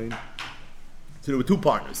Harishon. So there were two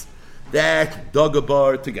partners that dug a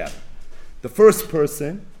bar together. The first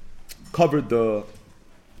person covered the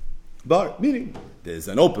bar, meaning there's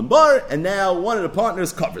an open bar, and now one of the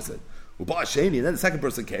partners covers it. And then the second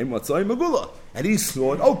person came, Magula, and he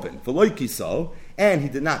saw it open, and he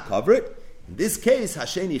did not cover it. In this case,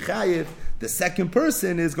 Hasheni Chayiv, the second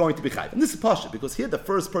person is going to be Chayiv. And this is Pasha, because here the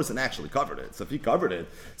first person actually covered it. So if he covered it,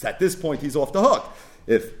 so at this point he's off the hook.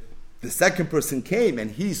 If the second person came and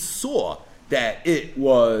he saw that it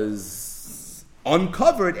was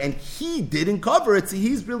uncovered and he didn't cover it, so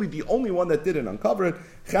he's really the only one that didn't uncover it,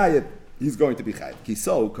 Chayiv, he's going to be chayiv.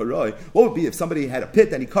 Kiso, karoi. What would be if somebody had a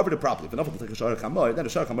pit and he covered it properly? If an take a shar chamor, then a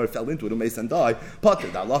shar chamor fell into it, umeis and died. Potter,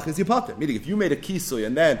 the halach is you potter. Meaning, if you made a kiso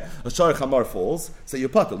and then a shar chamor falls, so you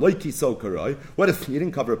potter. Loi kiso karoi. What if you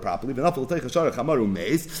didn't cover it properly? If take a shar chamor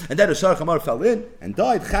umeis and then a shar chamor fell in and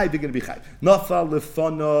died, chayiv, you're going to be chayiv. Nafal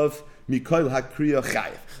lefanov mikoil hakriya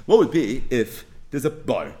chayiv. What would be if there's a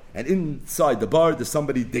bar, and inside the bar there's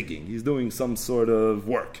somebody digging. He's doing some sort of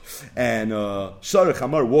work. And Sharach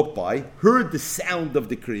Hamar walked by, heard the sound of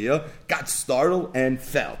the Kriya, got startled, and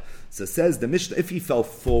fell. So says the Mishnah, if he fell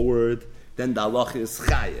forward, then the halach is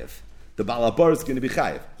chayev. The Balabar is going to be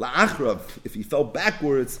chayev. La'achrav, if he fell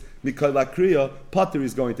backwards, Mikal Kriya, Pater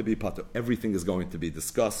is going to be Pater. Everything is going to be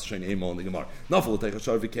discussed. Shein Emo in the Gemara. Nafal take a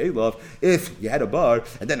shar v'kelav. If you had a bar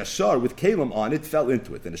and then a shar with kalim on it fell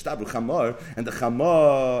into it, and the shtabru chamar and the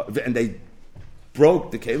chamar and they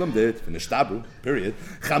broke the kalim did in the shtabru period.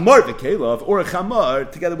 Chamar v'kelav or a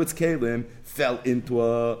chamar together with kalim fell into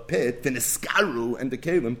a pit. V'neskaru and the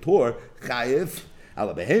kalim tore chayev.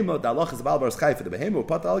 Ala behemo, the halach is a balbar is chayiv for the behemo,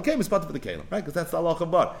 pat ala kem is pat for the kalim, right? Because that's the halach of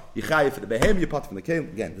bar. You chayiv for the behemo, you pat for the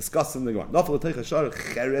kalim. Again, discussed in the Gemara. Nafal teicha shar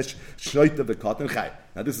cheresh shloit of the cotton chayiv.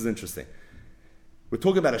 Now this is interesting. We're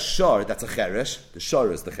talking about a shar that's a cheresh. The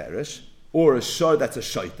shar is the cheresh. or a shar that's a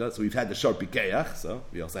shaita. So we've had the shar pikeach, so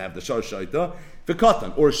we also have the shar shaita.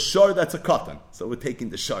 V'katan, or a shar that's a katan. So we're taking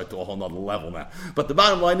the shar to a whole nother level now. But the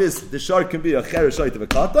bottom line is, the shar can be a cher shaita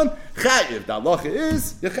v'katan. Chayiv, the halacha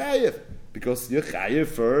is, you're chayiv. Because you're chayiv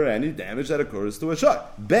for any damage that occurs to a shar.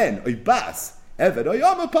 Ben, or bas, eved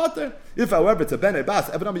oyam pater. If, however, it's a ben bas,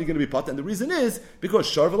 eved oyam, you're going to be pater. And the reason is because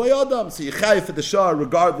shar v'lo adam. So you chayiv for the shar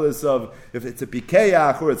regardless of if it's a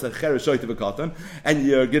pikeach or it's a cher shaita v'katan, and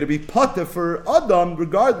you're going to be pater for adam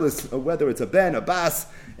regardless of whether it's a ben, a bas,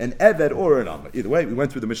 an eved, or an amma. Either way, we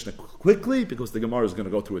went through the Mishnah quickly because the Gemara is going to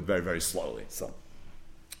go through it very, very slowly. So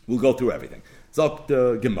we'll go through everything. So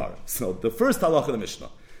the Gemara. So the first halacha of the Mishnah.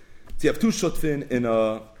 So you have two shutfin in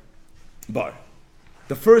a bar.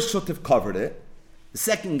 The first shutf covered it. The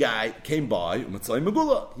second guy came by,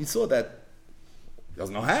 he saw that, he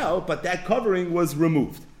doesn't know how, but that covering was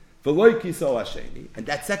removed. And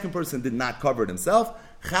that second person did not cover it himself.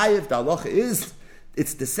 Chayiv, the halacha is,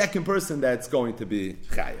 it's the second person that's going to be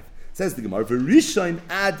chayiv. Says the Gemara, V'rishain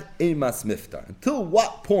ad emas miftar. Until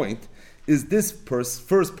what point is this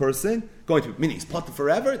first person going to be, meaning he's potter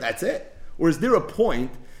forever, that's it? Or is there a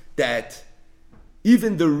point that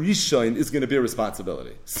even the Rishon is going to be a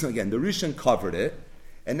responsibility? So again, the Rishon covered it,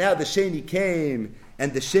 and now the Sheni came,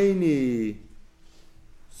 and the Sheni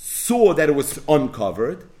saw that it was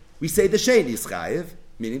uncovered. We say the Sheni is chayiv,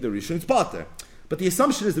 meaning the Rishon is potter. But the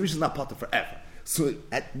assumption is the Rishon is not potter forever. So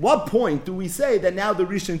at what point do we say that now the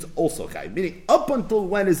Rishon is also chayiv? Meaning, up until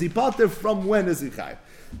when is he potter, from when is he chayiv?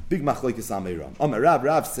 Big machlokes Ameiram.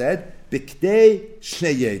 Rav said, Bikdei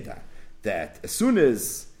Shnei that as soon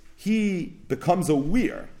as he becomes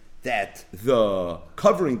aware that the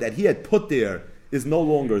covering that he had put there is no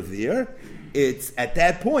longer there, it's at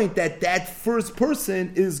that point that first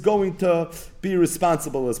person is going to be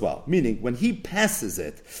responsible as well. Meaning, when he passes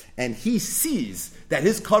it and he sees that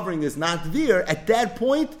his covering is not there, at that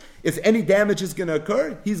point, if any damage is going to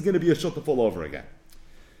occur, he's going to be a shutaf all over again.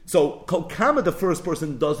 So, Bava Kama, the first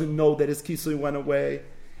person, doesn't know that his kisui went away,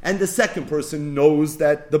 and the second person knows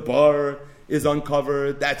that the bar is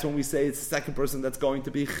uncovered. That's when we say it's the second person that's going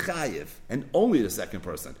to be chayiv, and only the second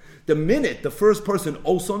person. The minute the first person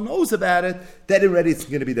also knows about it, then already it's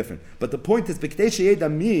going to be different. But the point is, B'kdei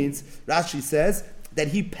sheyeda means, Rashi says, that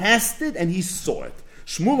he passed it and he saw it.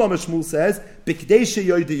 Shmuel says, B'kdei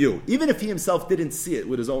sheyodeyu, even if he himself didn't see it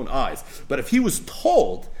with his own eyes, but if he was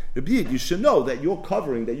told, you should know that your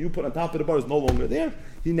covering that you put on top of the bar is no longer there,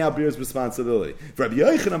 he now bears responsibility. For Rabbi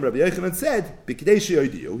Yochanan said, B'kdei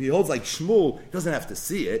sheyodeyu, he holds like Shmuel, he doesn't have to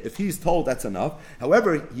see it. If he's told, that's enough.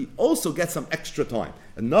 However, he also gets some extra time.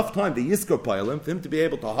 Enough time, the Yiskor Pailim, for him to be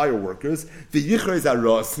able to hire workers, the Yichres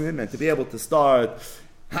Arosim, and to be able to start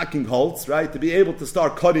hacking holts, right? To be able to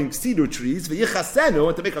start cutting cedar trees, the Yichasenu,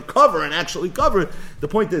 and to make a cover and actually cover it. The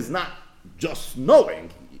point is not just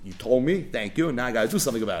knowing. You told me, thank you, and now I got to do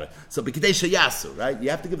something about it. So, b'kdei sheyasu, right? You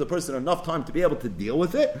have to give the person enough time to be able to deal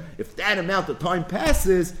with it. If that amount of time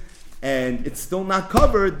passes and it's still not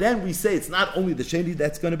covered, then we say it's not only the sheni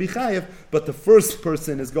that's going to be chayiv, but the first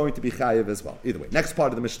person is going to be chayiv as well. Either way, next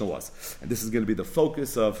part of the Mishnah was, and this is going to be the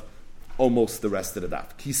focus of almost the rest of the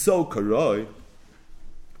daf. Kiso karoi,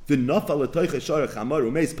 v'nafal l'toiche shara chamar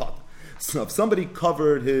umeis pat. So if somebody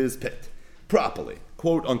covered his pit properly,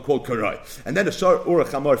 quote unquote karai, and then a shar or a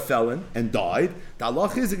chamar fell in and died, the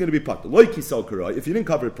halach is going to be pat. Like he saw karai, if you didn't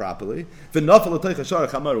cover it properly, v'nafal l'toiche shara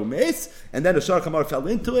chamar umeis, and then a shar chamar fell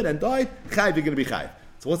into it and died, chayiv, you're going to be chayiv.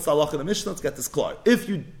 So what's the halach of the Mishnah? Let's get this clear. If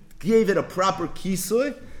you gave it a proper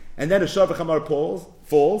kisui, and then a shar v'chamar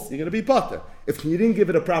falls, you're going to be pater. If you didn't give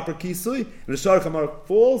it a proper kisui, and a shar v'chamar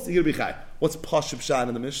falls, you're going to be chayiv. What's pashub shan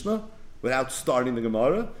in the Mishnah? Without starting the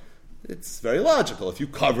Gemara, it's very logical. If you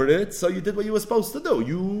covered it, so you did what you were supposed to do.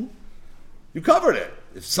 You covered it.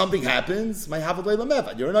 If something happens, my have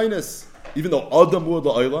a you're an einus. Even though Adam would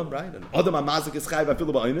la'olam, right? And Adam amazik is chayiv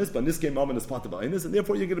afilu ba'einus, but in this game moment is pater ba'einus, and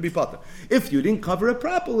therefore you're going to be pater. If you didn't cover it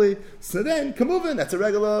properly, so then kamuvin, that's a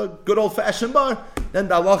regular good old fashioned bar. Then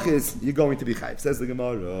the halach is you're going to be chayiv. Says the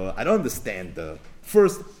Gemara, I don't understand the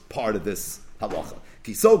first part of this halacha.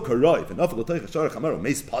 Kiso karoi, v'nafel l'toich hashar chamaro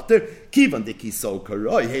meis pater, kivan de kiso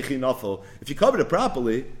karoi hechi nafel. If you covered it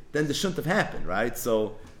properly, then this shouldn't have happened, right?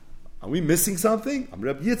 So, are we missing something? I'm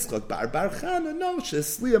Reb Yitzchak bar Chana. No,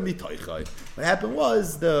 shesliya mitoichai. What happened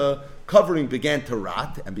was the covering began to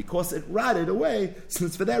rot, and because it rotted away,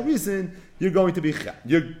 since for that reason you're going to be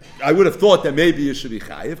chayiv. I would have thought that maybe you should be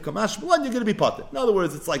chayiv. Kamash b'lan, you're going to be pater. In other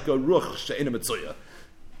words, it's like a ruch she'ena mitzuya.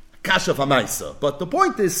 Kasha Famaisa. But the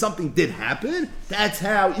point is, something did happen. That's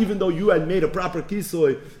how, even though you had made a proper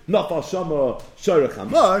kisoy, Nafal Shama Sharach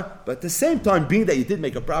Hamar, but at the same time, being that you did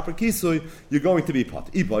make a proper kisoy, you're going to be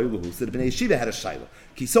pot. Ibayluhu said Bnei Yeshiva had a shaila.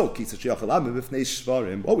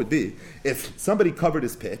 What would be if somebody covered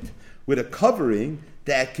his pit with a covering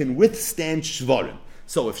that can withstand shvarim?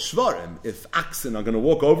 So if oxen are going to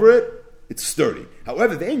walk over it, it's sturdy.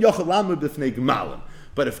 However, they ain't yochalamu b'fnei gemalim.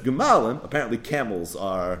 But if gemalim, apparently camels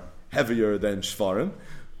are heavier than shvarim,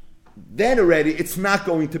 then already it's not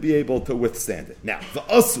going to be able to withstand it. Now,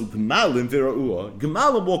 v'asu gemalim v'ra'ua,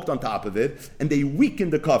 gemalim walked on top of it, and they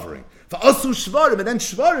weakened the covering. V'asu shvarim, and then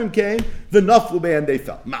shvarim came, the naflu and they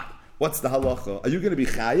fell. Ma, what's the halacha? Are you going to be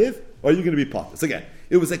chayiv, or are you going to be patas? Again,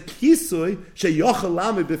 it was a kisui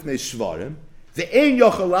sheyochalamu b'fnei shvarim, ve'ein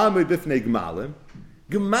yochalamu b'fnei gemalim.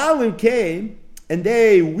 Gemalim came, and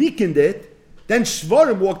they weakened it. Then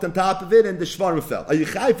Shvarim walked on top of it, and the Shvarim fell. Are you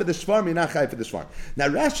chai for the Shvarim? You're not chai for the Shvarim. Now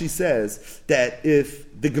Rashi says that if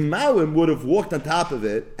the Gemalim would have walked on top of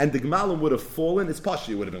it, and the Gemalim would have fallen, it's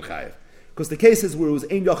Pashi would have been chayiv. Because the cases where it was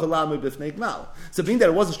Ein Yochalamu B'fnei Gemalim. So being that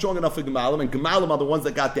it wasn't strong enough for Gemalim, and Gemalim are the ones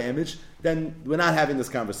that got damaged, then we're not having this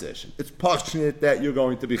conversation. It's Pashi that you're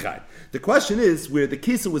going to be chai. The question is, where the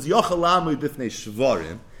kisa was Yochalamu B'fnei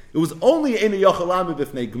Shvarim, it was only Ein Yochalamu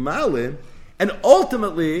B'fnei Gemalim, and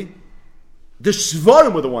ultimately, the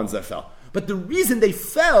Shvarim were the ones that fell. But the reason they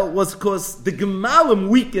fell was because the Gemalim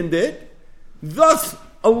weakened it, thus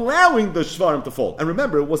allowing the Shvarim to fall. And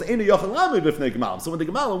remember, it was Eina Yochalamu B'fnei Gemalim. So when the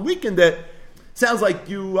Gemalim weakened it, sounds like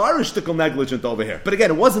you are a shtickle negligent over here. But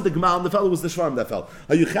again, it wasn't the Gemalim that fell, it was the Shvarim that fell.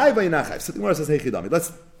 Are you chayv or not chayv? So the Gemara says, hey Chidami,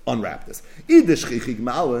 let's unwrap this. Is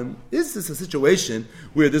this a situation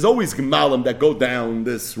where there's always Gemalim that go down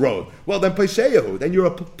this road? Well, then Pesheyahu, then you're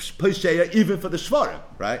a Pesheya even for the Shvarim,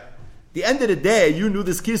 right? The end of the day, you knew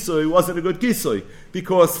this kisui wasn't a good kisui,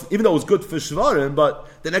 because even though it was good for shvarim, but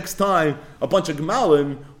the next time a bunch of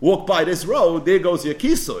gemalim walk by this road, there goes your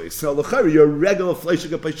kisui. So l'chayr, you're a regular fleishig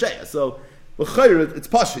pesheya. So l'chayr, it's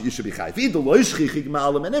pasha, you should be chayv.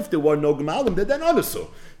 And if there were no gemalim, then onasu.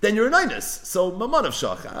 Then you're an einus. So maman of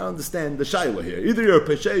shach, I don't understand the shayla here. Either you're a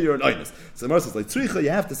pesheya, you're an einus. So the Gemara says, like tzricha, you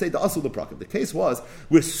have to say the asul l'prakim. The case was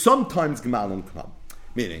where sometimes gemalim come,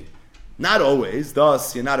 meaning not always,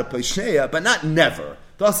 thus you're not a pesheya, but not never.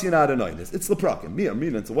 Thus you're not an oinus. It's leprakim. Mir,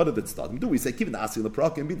 meaning, so what did it start? Do we say, keep the asi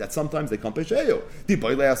leprakim, mean that sometimes they come pesheyo?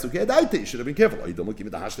 You should have been careful. You don't look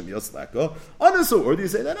even the hashtem yoslaka. Or do you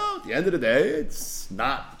say that, no, at the end of the day, it's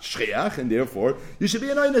not shriach, and therefore you should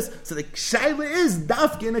be an oinus. So the shaila is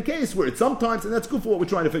dafki in a case where it's sometimes, and that's good for what we're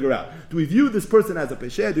trying to figure out. Do we view this person as a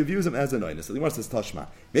pesheya? Do we view him as an oinus? So the Gemara says, Tashma.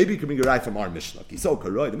 Maybe you can bring a right from our Mishnah. So,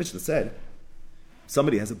 the Mishnah said,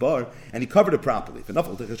 somebody has a bar, and he covered it properly. Then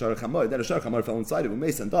a Sharach Hamar fell inside it,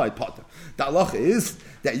 and died, potter. The halacha is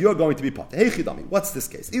that you're going to be potter. Hey Chidami, what's this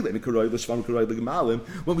case? When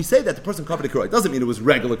we say that the person covered a karoi, it doesn't mean it was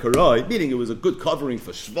regular karoi, meaning it was a good covering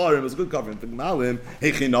for shvarim, it was a good covering for gemalim.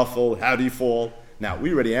 Hey Chinafel, how do you fall? Now,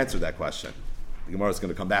 we already answered that question. The Gemara is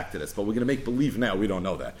going to come back to this, but we're going to make believe now we don't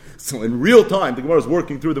know that. So in real time, the Gemara is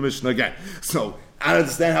working through the Mishnah again. So I don't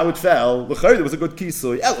understand how it fell. There was a good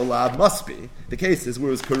kisui. Elulav must be. The case is where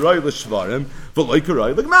it was karoi l'shvarim, v'loi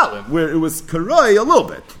karoi l'gemalim, where it was karoi a little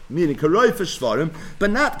bit, meaning karoi for shvarim,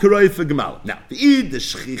 but not karoi for gemalim. Now, the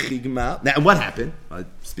shchichi gemal. Now, what happened? I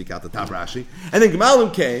speak out the top Rashi. And then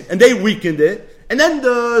gemalim came, and they weakened it, and then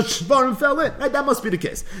the shvarim fell in. Right? That must be the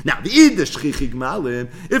case. Now, the shchichi gemalim,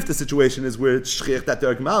 if the situation is where it's shchich that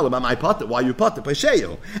they're gemalim, am I potter? Why you potter?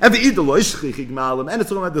 Pesheyo. And the lo shchichi gemalim, and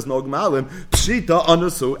it's all like there's no gemalim, pshita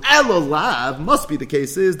anasu elolav, must be the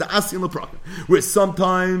case is the asin leprakim, where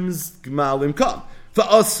sometimes gemalim come.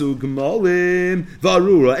 Va'asu gemalim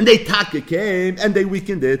va'arura, and they taka came and they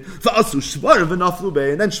weakened it. Va'asu shvarim v'naflu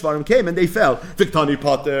bei, and then shvarim came and they fell. Viktani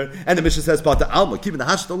potter, and the Mishnah says potter alma, keeping the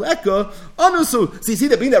hashtaleka anasu. So you see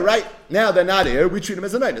that being that right now they're not here, we treat them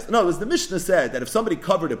as an einus. No, as the Mishnah said that if somebody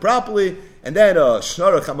covered it properly and then a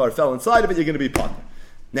shnarach hamar fell inside of it, you're going to be potter.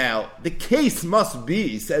 Now the case must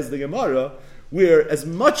be, says the Gemara, where as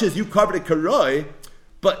much as you covered it karoi,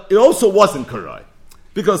 but it also wasn't karoi.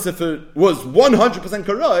 Because if it was 100%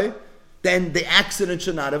 karoi, then the accident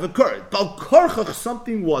should not have occurred. Bal karchach,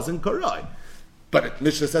 something wasn't karoi. But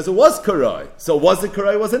Mishnah says it was karoi. So was it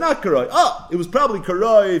karoi, was it not karoi? It was probably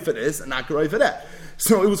karoi for this and not karoi for that.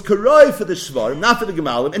 So it was karoi for the shvarim, not for the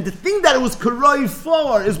gemalim. And the thing that it was karoi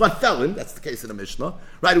for is what fell in. That's the case in the Mishnah.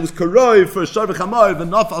 Right? It was karoi for sharvich hamar, the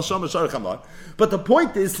nafal shama sharvich hamar. But the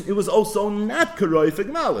point is, it was also not karoi for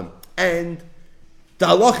gemalim. And the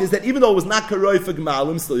halach is that even though it was not karoi for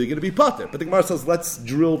gemalim, still you're going to be potter. But the Gemara says, let's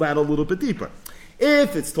drill that a little bit deeper.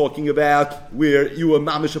 If it's talking about where you were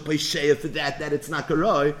mamish a pesheya for that it's not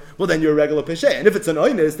karai, well then you're a regular pesheya. And if it's an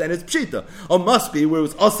oinus, then it's pshita. Or must be where it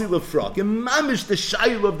was asi lefrak, and mamish the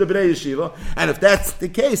shayla of the bnei yeshiva. And if that's the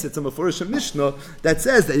case, it's a mefurish mishnah that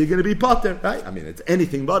says that you're going to be potter, right? I mean, it's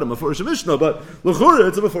anything but a mefurish mishnah, but l'chura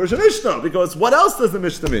it's a mefurish mishnah, because what else does the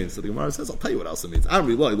mishnah mean? So the Gemara says, I'll tell you what else it means.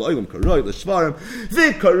 Amri loy loylam karai l'shvarim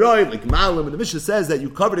v'karai l'gmalim. And the mishnah says that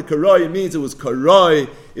you covered a karai, it means it was karai,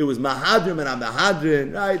 it was mahadrim and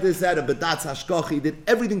amahadrin, right? This had a bedatz hashkochi, did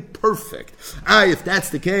everything perfect. If that's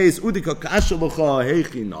the case, udika kashalucha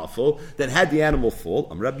heichi nafel, that had the animal fall.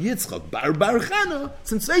 Rabbi Yitzchak bar chana,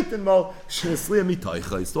 since Satan mo shesliya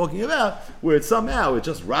mitoicha. He's talking about where it somehow it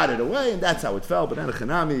just rotted away, and that's how it fell. But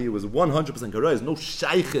Anachanami, it was 100% karai. There's no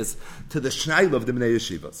shayches to the shayla of the bnei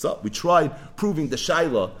yeshiva. So we tried proving the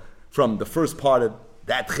shayla from the first part of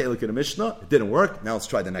that chelik in the Mishnah. It didn't work. Now let's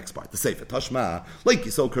try the next part. The Sefer Tashma, like you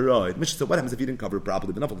so karai. Mishnah said, what happens if you didn't cover it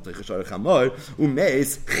properly? In that case,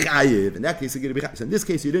 you're going to be chayiv. So in this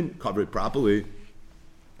case, you didn't cover it properly,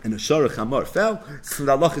 and a sharach hamar fell. So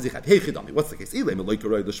the Allah is yichad. Hey chidami, what's the case? When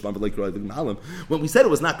we said it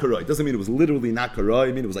was not karai, it doesn't mean it was literally not karai.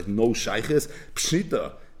 I mean it was like no shayches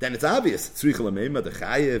pshita. Then it's obvious. The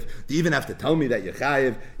chayiv. Do you even have to tell me that you're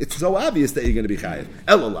chayiv? It's so obvious that you're going to be chayiv.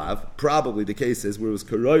 Elolav, probably the case is where it was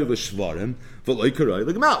karai l'shvarim, v'loy karai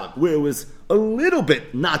l'gmalim, where it was a little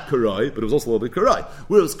bit not karai, but it was also a little bit karai.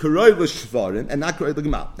 Where it was karai l'shvarim and not karai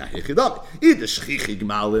l'gmalim. Now hechidami, either shchichi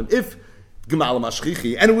gmalim, if Gemalim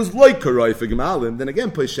ashchichi, and it was like karai for gemalim, then again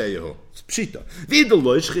pesheyahu. It's pshita. V'idol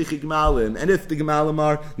loy shchichi gemalim, and if the gemalim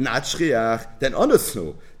are not shchiach, then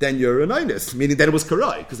onasnu, then you're an einus, meaning that it was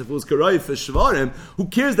karai. Because if it was karai for shvarim, who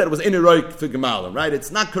cares that it was ineroik for gemalim, right? It's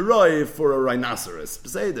not karai for a rhinoceros.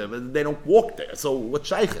 They don't walk there, so what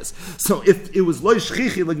shayches? So if it was loy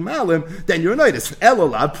shchichi legemalim, then you're an einus.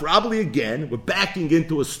 Elolab, probably again, we're backing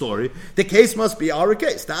into a story. The case must be our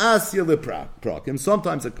case. Ta'asya leprakim.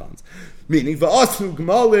 Sometimes it comes. Meaning, v'asu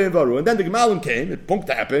gemalim varu, and then the gemalim came, it punked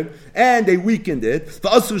to happen, and they weakened it.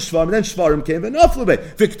 V'asu shvarim, and then shvarim came, v'naflu be.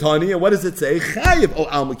 Viktani, and what does it say? Chayiv, oh,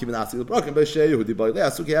 alma kivinasi leprakim, b'sheyu, hudi b'ilei,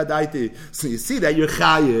 asuki hadaiti. So you see that you're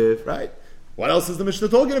chayiv, right? What else is the Mishnah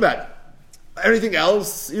talking about? Everything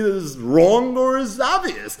else either is wrong or is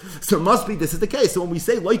obvious. So it must be this is the case. So when we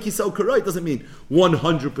say like Yisrael Karai, it doesn't mean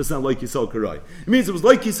 100% like Yisrael Karai. It means it was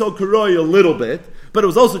like Yisrael Karai a little bit, but it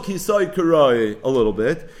was also Kisai Karai a little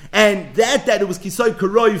bit. And that it was Kisai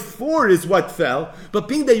Karai for is what fell. But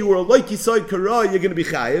being that you were like Kisai Karai, you're going to be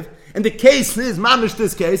chayiv. And the case is mamish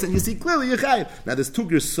this case, and you see clearly you're chayiv. Now there's two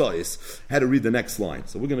girsais. I had to read the next line.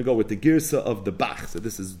 So we're going to go with the girsa of the Bach. So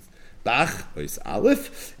this is Bach, or it's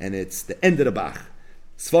Aleph, and it's the end of the Bach.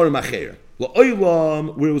 Svarim Acher.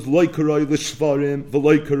 La'olam, where it was loikarai l'shvarim,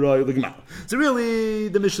 v'loikarai l'gmal. So really,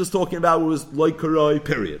 the Mishnah is talking about where it was loikarai,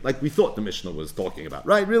 period. Like we thought the Mishnah was talking about,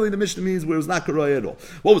 right? Really, the Mishnah means where it was not karai at all.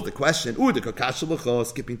 What was the question?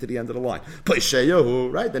 Skipping to the end of the line.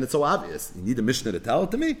 Right? Then it's so obvious. You need the Mishnah to tell it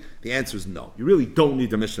to me? The answer is no. You really don't need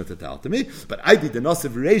the Mishnah to tell it to me. But I did the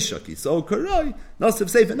Nasiv Reisha, Kisol Karai, Nasiv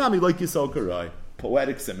Sefer Nami, like Kisol Karai.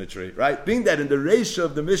 Poetic symmetry, right? Being that in the ratio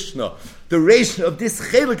of the Mishnah, the ratio of this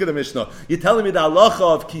chelik of the Mishnah, you're telling me the halacha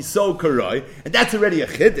of kiso karai, and that's already a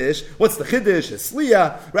chiddush. What's the chiddush? A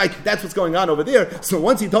sliya, right? That's what's going on over there. So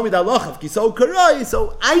once you told me the halacha of kiso karai,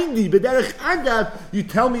 so aidi b'derech agav, you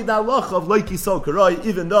tell me the halacha of like kiso karai,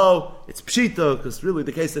 even though it's pshita, because really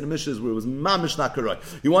the case of the Mishnah is where it was mamish not karai.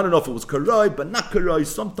 You want to know if it was karai, but not karai.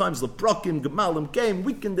 Sometimes the prokim gemalim came,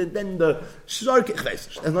 weakened, and then the shark. It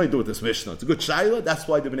has nothing to do with this Mishnah. It's a good shayla. That's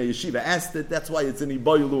why the Bnei Yeshiva asked it. That's why it's in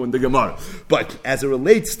Iboilu and the Gemara. But as it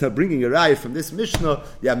relates to bringing a raya from this Mishnah,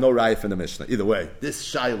 you have no raya from the Mishnah. Either way, this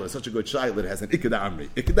shayla is such a good shayla. It has an ikeda amri.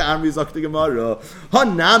 Ikeda amri is like the Gemara.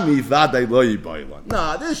 Hanami vaday lo Iboilu.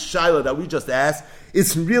 Nah, this shayla that we just asked,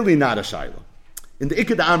 it's really not a shayla. In the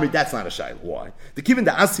ikeda amri, that's not a shayla. Why? The given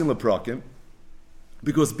the asin leprakim,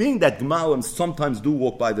 because being that Gemalim sometimes do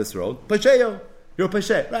walk by this road, Pasheyo. You're a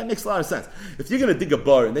peshet, right? Makes a lot of sense. If you're going to dig a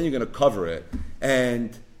bar and then you're going to cover it,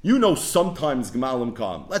 and you know sometimes Gemalim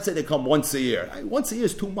come. Let's say they come once a year. Once a year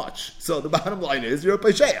is too much. So the bottom line is you're a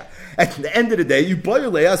peshet. At the end of the day, you buy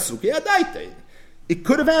your le'asuki adaite. It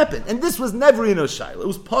could have happened, and this was never in a shayla. It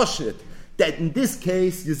was pashit that in this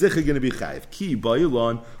case you're going to be chayiv. Ki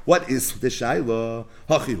bayilon. What is the shayla?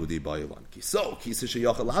 Hachi hudi bayilon. Ki so ki se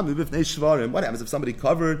sheyachalamu b'fnei shvarim. What happens if somebody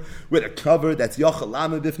covered with a cover that's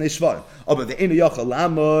yachalamu b'fnei shvarim? Oh, but the ina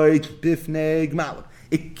yachalamu b'fnei gmalim.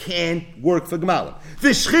 It can't work for gmalim.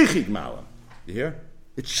 V'shchichi gmalim. You hear?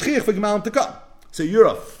 It's shchich for gmalim to come. So you're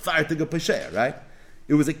a fartig pesheya, right?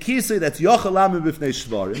 It was a kisei that's yachalamu b'fnei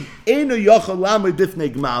shvarim. Ina yachalamu b'fnei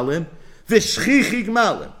gmalim. V'shchichi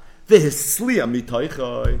gmalim. V'hisliya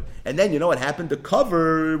mitoichai. And then you know what happened? The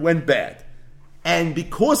cover went bad. And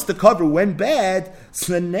because the cover went bad,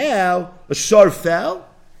 so now a shar fell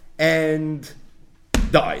and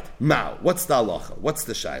died. Mao. What's the halacha? What's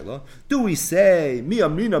the shaila? Do we say mi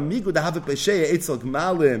amrina migu da have pesheya etzel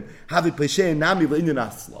gmalim have pesheya nami v'inyan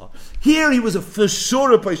asla? Here he was a for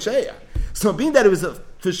sure pesheya. So being that it was a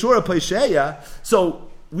for sure pesheya, so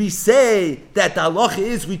we say that the halacha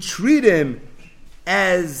is we treat him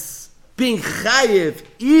as being chayiv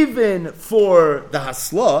even for the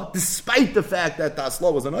hasla, despite the fact that the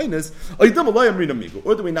hasla was an oinus, or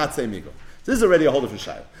do we not say migu? So this is already a whole different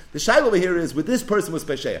shayla. The shayla over here is with this person was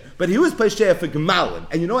pesheya, but he was pesheya for gemalim,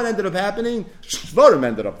 and you know what ended up happening? Shvarim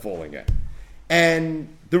ended up falling in,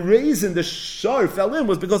 and the reason the shar fell in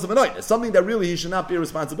was because of an oinus, something that really he should not be a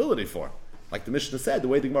responsibility for. Like the Mishnah said, the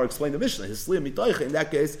way the Gemara explained the Mishnah, his sliya mitoicha, in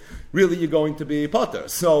that case, really you're going to be potter.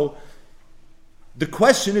 So the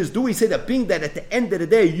question is, do we say that being that at the end of the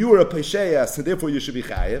day you are a pesheya, so therefore you should be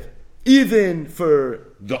chayiv, even for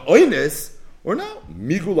the oinus, or no?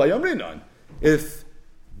 Migu la yamrinan. If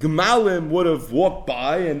Gemalim would have walked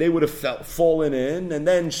by and they would have fallen in, and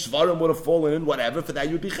then Shvarim would have fallen in, whatever, for that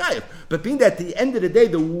you'd be chayiv. But being that at the end of the day,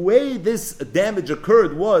 the way this damage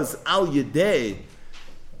occurred was al yedei,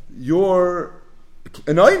 your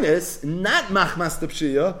anoinus, not machmas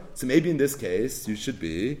tepshia, so maybe in this case you should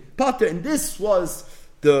be pater. And this was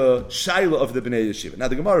the shaila of the Bnei Yeshiva. Now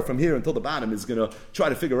the Gemara from here until the bottom is going to try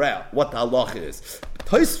to figure out what the halach is.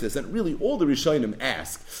 Tosfos and really all the Rishonim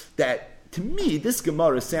ask that, to me, this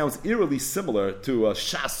Gemara sounds eerily similar to a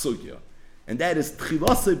Shas Sugya, and that is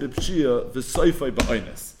tchilasei b'pshia v'soifei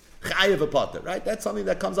b'oinus. Chayev a pater, right? That's something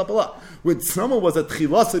that comes up a lot. When someone was a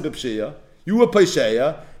tchilasei b'pshia, you were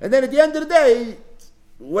pesheya, and then at the end of the day,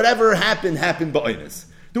 whatever happened ba'oinus.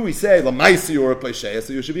 Do we say lamaisi or a pesheya,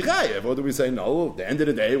 so you should be chayev, or do we say no? At the end of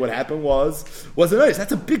the day, what happened was an oinus?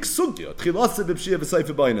 That's a big sugya. Tchilasa b'pshia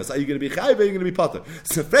v'seifer ba'oinus. Are you going to be chayev? Or are you going to be pater?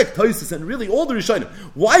 Sefek Tosfos and really all the Rishonim.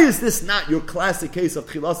 Why is this not your classic case of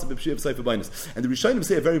tchilasa b'pshia v'seifer ba'oinus? And the Rishonim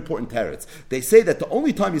say a very important teretz. They say that the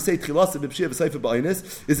only time you say tchilasa b'pshia v'seifer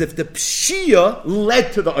ba'oinus is if the pshia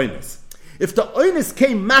led to the oinus. If the oinus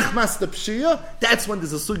came machmas the pshia, that's when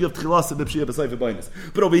there's a sugi of tchilasa b'pshia b'seifer b'oinus.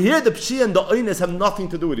 But over here, the pshia and the oinus have nothing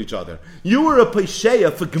to do with each other. You were a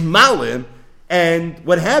pesheya for gemalim, and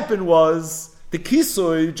what happened was the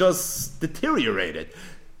kisui just deteriorated.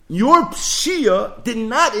 Your pshia did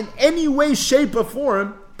not in any way, shape, or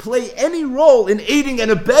form play any role in aiding and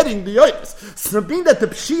abetting the oinus. So being that the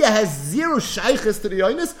pshia has zero shayches to the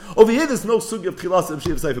oinus, over here there's no sugi of tchilasa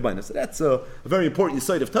b'pshia v'seifer b'oinus. So that's a very important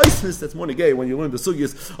side of Tosfos. That's more negay when you learn the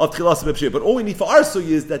sugyas of tchilasa b'pshia. But all we need for our sugi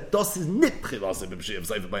is that das is nit tchilasa b'pshia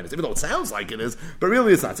v'seifer b'oinus, even though it sounds like it is, but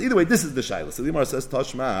really it's not. So either way, this is the shayla. So the Gemara says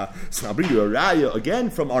Tashma. So I'll bring you a raya again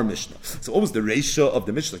from our Mishnah. So what was the ratio of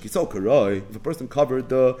the Mishnah? Kisol karoi. If a person covered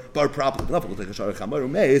the bar properly, enough will take a shara chamar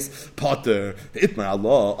umeis pater the itmar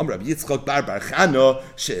Allah. Right?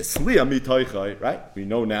 We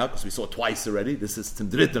know now, because we saw it twice already, this is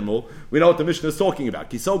Tindritimul. We know what the Mishnah is talking about.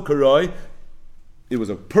 Kisol Karoi, it was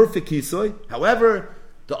a perfect Kisoy. However,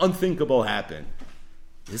 the unthinkable happened.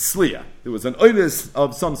 His Sliya. It was an oinus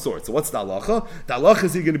of some sort. So what's the halacha? The halacha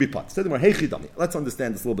is he going to be pat. Let's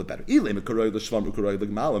understand this a little bit better.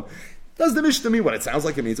 Does the Mishnah mean what it sounds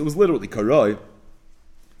like it means? It was literally Karoi,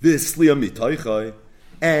 this Sliya mitoichai,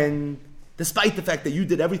 and despite the fact that you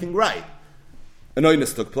did everything right, an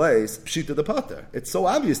oinus took place, pshita the pater. It's so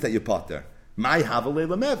obvious that you're pater. My havale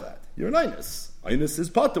lemevad. You're an oinus. Oinus is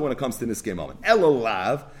pater when it comes to this game moment.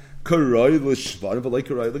 Elolav, karoi l'shvar v'lei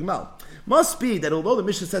karoi l'gmal. Must be that although the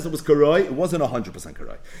Mishnah says it was karoi, it wasn't 100%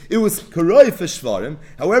 karoi. It was karoi for shvarim,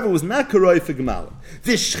 however, it was not karoi for gmalim.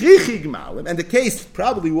 V'shchichi gmalim, and the case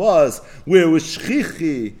probably was where it was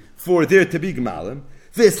shchichi for there to be gmalim,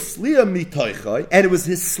 this sliya mitoichai, and it was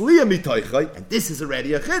his sliya mitoichai, and this is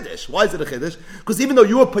already a chiddush. Why is it a chiddush? Because even though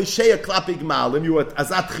you were pesheya klapig malim, you were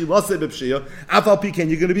azat chilase b'pshia, afal piken,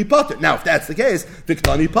 you're going to be potter. Now, if that's the case,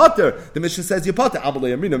 viktani potter. The Mishnah says you're potter.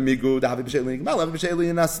 Amalei amrina migu dahavi b'sheili gmalim b'sheili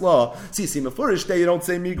in asla. See, mafurish there you don't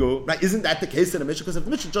say migu. Right? Isn't that the case in the Mishnah? Because if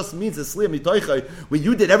the Mishnah just means the sliya mitoichai, when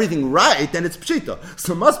you did everything right, then it's pshita.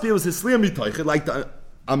 So it must be it was his sliya mitoichai, like the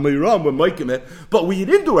Amiram were making it, but we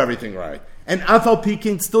didn't do everything right. And afal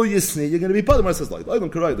peking still yisni, you're going to be part of it. Says like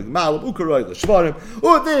karoy, like malam, ukaroy, the shvarim,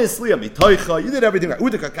 this liam mitoicha. You did everything right.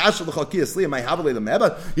 Udekakasha l'chakias liam my havale the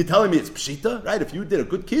meba. You're telling me it's pshita, right? If you did a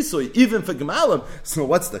good kisoy, even for gemalim. So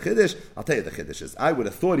what's the chiddush? I'll tell you the chiddush is. I would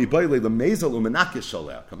have thought he baile the mezel umenakis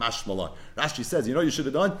shaleh kamash malon. Rashi says, you know, you should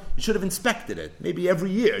have done. You should have inspected it. Maybe every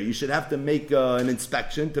year you should have to make an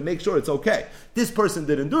inspection to make sure it's okay. This person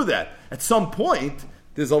didn't do that. At some point,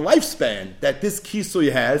 there's a lifespan that this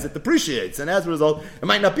kisui has, it depreciates, and as a result, it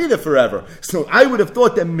might not be there forever. So I would have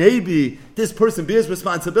thought that maybe this person bears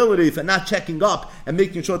responsibility for not checking up and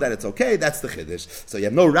making sure that it's okay. That's the chiddush. So you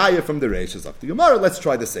have no raya from the reish. It's up to Gemara. Let's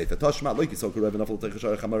try the sefer. Tashma like so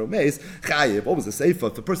chayiv. What was the sefer?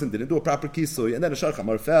 If the person didn't do a proper kisui and then a shar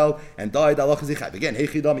chamar fell and died, again,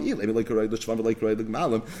 is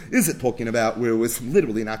it talking about where it was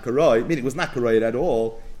literally not karai? Meaning it was not karai at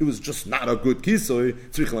all. It was just not a good kisui.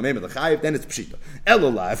 Then it's pshita.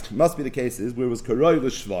 Elolav must be the cases where it was karai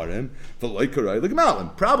l'shvarim, v'loy karai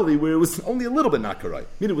l'gmalim. Probably where it was only a little bit not karai.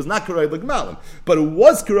 Meaning it was not karai l'gmalim, but it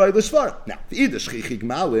was karai l'shvarim. Now,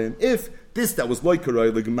 if this that was loy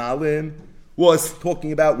karai l'gmalim was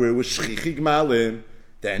talking about where it was shchichi gmalim,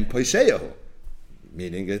 then poisheyahu.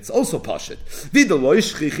 Meaning it's also pashit. V'daloy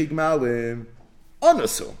shchichi gmalim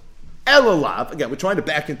anasu. Elolav, again, we're trying to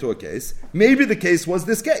back into a case. Maybe the case was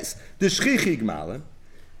this case. The shchichi gmalim.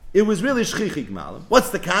 It was really shchichi gmalim. What's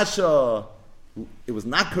the kasha? It was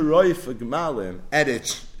not karoi for gmalim, and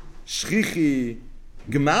it's shchichi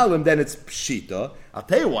gemalim, then it's pshita. I'll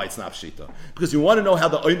tell you why it's not pshita. Because you want to know how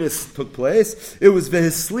the oinus took place. It was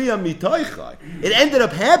v'hisliya mitoichai. It ended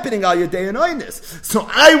up happening al yadei an oinus. So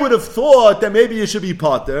I would have thought that maybe you should be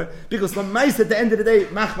potter, because the mice at the end of the day,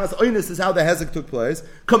 machmas oinus is how the hezek took place.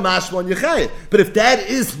 Kamash mon yechayev. But if that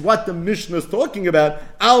is what the Mishnah is talking about,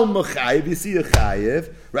 al mechayev, you see a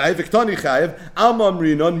chayev, right? Viktani chayev, al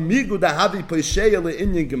mamrinon, migu da havi poisheya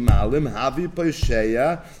le'inyan gemalim, havi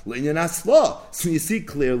poisheya le'inyan asla. So you see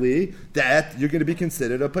clearly that you're going to be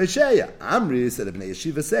considered a paisheya. Amri said, Ibn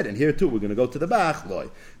Yeshiva said, and here too we're going to go to the Bach.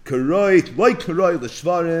 Loy karoi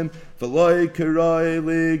l'shvarim, v'loy karoi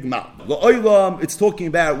l'gmal. L'oilam, it's talking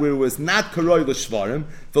about where it was not karoi l'shvarim,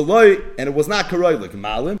 v'loy, and it was not karoi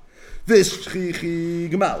l'gmalim,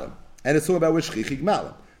 v'shchichi gmalim, and it's talking about where shchichi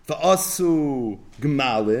gmalim. V'asu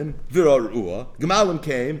gmalim v'rarua. Gmalim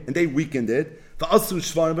came and they weakened it. V'asu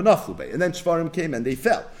shvarim v'naflu bei, and then shvarim came and they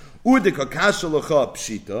fell. Udika kasha l'cha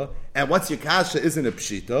pshita, and what's your kasha isn't a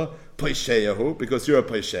pshita, paisheyahu, because you're a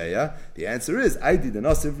paisheya. The answer is, I did a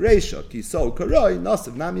nasiv reisha, ki so karoi,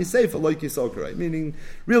 nasiv nami seifa, loy ki so karoi. Meaning,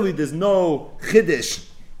 really there's no chiddush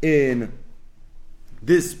in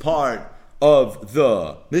this part of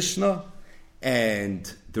the Mishnah,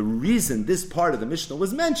 and the reason this part of the Mishnah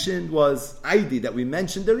was mentioned was ID that we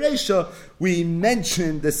mentioned the Reisha, we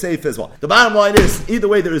mentioned the Seifa as well. The bottom line is, either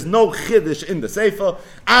way, there is no Chiddush in the Seifa.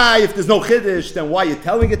 If there's no Chiddush, then why are you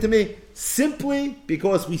telling it to me? Simply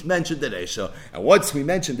because we mentioned the Reisha. And once we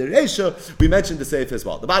mentioned the Reisha, we mentioned the Seifa as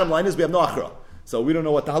well. The bottom line is, we have no Achra. So we don't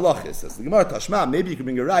know what the halach is. Says the Gemara Tashma, maybe you can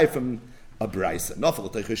bring a rai from a brisa.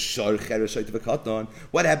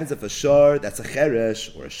 What happens if a shar, that's a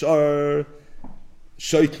cheresh, or a shar,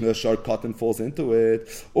 shaitna, shar cotton falls into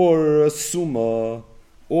it, or a suma,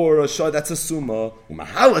 or a shar that's a suma,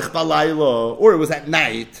 umahalech balayla, or it was at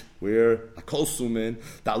night, where a kol sumin,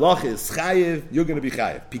 the halach is chayiv, you're going to be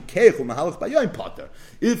chayiv. Pikeach umahalech bayoim potter.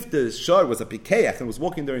 If the shar was a pikeach and was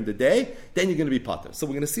walking during the day, then you're going to be potter. So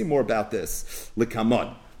we're going to see more about this,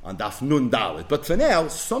 likamon, on daf nun dalit. But for now,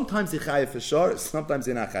 sometimes you're chayiv for shar, sometimes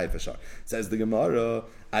you're not chayiv for shar. Says the Gemara,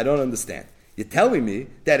 I don't understand. You're telling me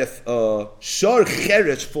that if a shar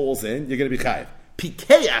cheresh falls in, you're going to be chayiv.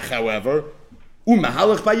 Pikeach, however,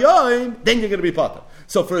 umahalach bayoim, then you're going to be potter.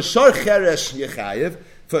 So for a shar cheresh, you're chayiv.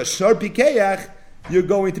 For a shar pikeach, you're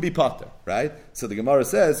going to be potter, right? So the Gemara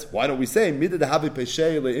says, why don't we say midah havi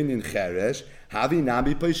pesheya le'inyan cheresh, havi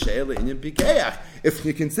nabi pesheya le'inyan pikeach? If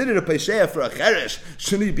you consider a pesheya for a cheresh,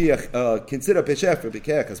 shouldn't he be consider a pesheya for a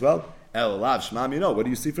pikeach as well? Elav shmamino. What do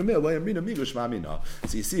you see from here? Lo yamina migo shmamino.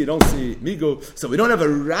 So you see, you don't see migo. So we don't have a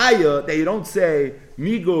raya that you don't say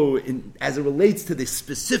migo as it relates to the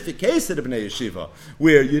specific case of the Bnei Yeshiva,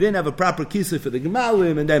 where you didn't have a proper kisui for the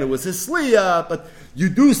gemalim, and then it was a sliya. But you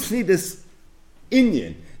do see this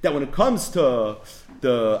inyan that when it comes to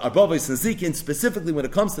the Arbavos and Zikin, specifically when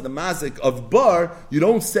it comes to the mazik of bar, you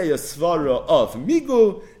don't say a svara of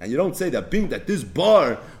migu, and you don't say that being that this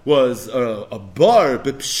bar was a bar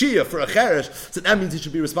b'pshia for a cheresh, so that means you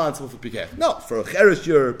should be responsible for pikech. No, for a cheresh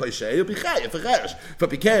you're paishay, you'll be chayav for cheresh. For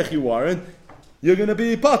pikech you aren't, you're going to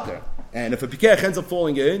be potter. And if a pikech ends up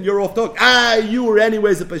falling in, you're off talk. You were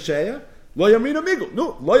anyways a paishay. Lo Yamina Migu.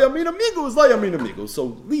 No, Lo Yamina Migu is Lo Yamina Migu.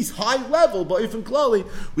 So at least high level, but even Klali,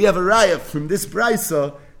 we have a raya from this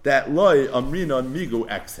brisa that Lo Amrina Migu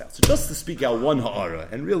exhale. So just to speak out one ha'ara,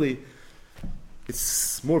 and really,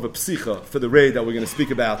 it's more of a psicha for the raid that we're going to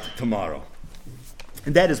speak about tomorrow.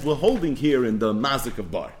 And that is, we're holding here in the Mazik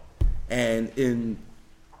of Bar. And in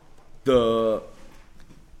the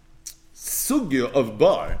Sugya of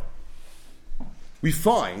Bar, we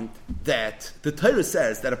find that the Torah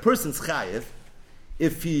says that a person's chayiv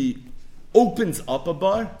if he opens up a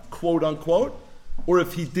bar, quote unquote, or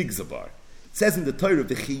if he digs a bar. It says in the Torah,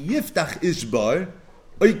 "V'chi yiftach ish bar,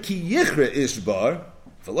 oy ki yichre ish bar,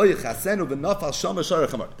 v'lo yichasenu v'nafal shama shara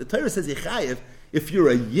chamar." The Torah says yichayiv if you're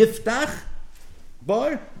a yiftach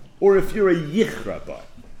bar or if you're a yichra bar.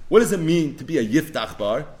 What does it mean to be a yiftach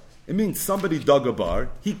bar? It means somebody dug a bar,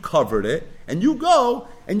 he covered it, and you go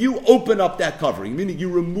and you open up that covering, meaning you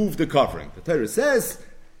remove the covering. The Torah says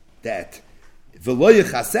that v'lo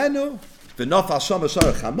yichasenu v'nafal shama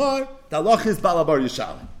shara chamar, the halach is balabar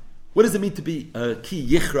yishalem. What does it mean to be a ki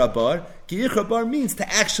yichra bar? Ki yichra bar means to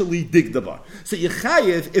actually dig the bar. So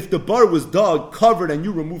yechayev if the bar was dug, covered, and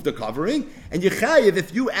you removed the covering, and yechayev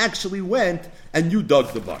if you actually went and you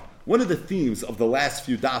dug the bar. One of the themes of the last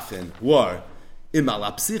few dafin were that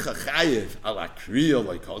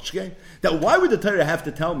why would the Torah have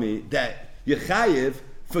to tell me that yechayev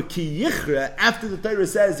for ki yichra after the Torah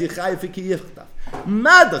says yechayev for ki yichta?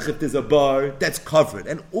 Madach if there's a bar that's covered,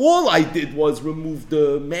 and all I did was remove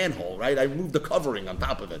the manhole, right? I removed the covering on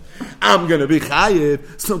top of it. I'm going to be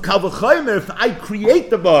chayev. So kal v'chomer if I create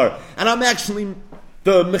the bar and I'm actually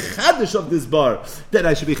the mechadish of this bar, then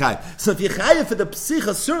I should be chayiv. So if you're chayiv for the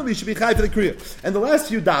psicha, certainly you should be chayiv for the kriya. And the last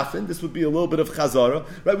few dafin, this would be a little bit of chazara,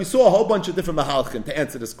 right? We saw a whole bunch of different mahalchim to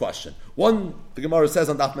answer this question. One, the Gemara says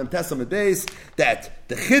on daf mem tesam days that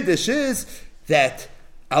the chiddush is that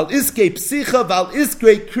al iskei psicha val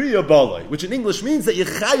iskei kriya baloi, which in English means that you're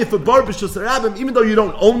chayiv for bar b'shus rabim, even though you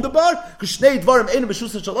don't own the bar. Kshnei dvarim einu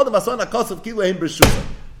b'shus shalodam asan akasav kilohem b'shus.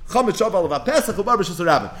 How do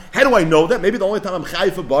I know that? Maybe the only time I'm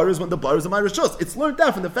chayiv for bar is when the bar is in my rishus. It's learned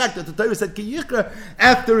out from the fact that the Torah said ki yichra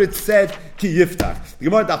after it said ki yiftach. The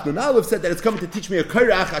Gemara Daf Nun Aleph said that it's coming to teach me a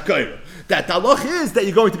kairach hakayra. That the halach is that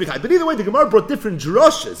you're going to be chayiv. But either way, the Gemara brought different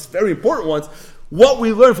drushes, very important ones. What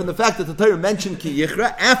we learn from the fact that the Torah mentioned ki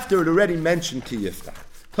yichra after it already mentioned ki yiftach.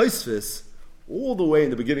 Tosfos, all the way in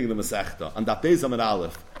the beginning of the Masechta, on Daf Beis Amud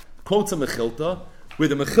Aleph, quotes a Mechilta, where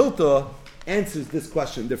the Mechilta answers this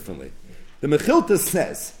question differently. The Mechilta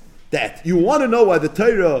says that you want to know why the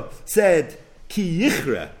Torah said ki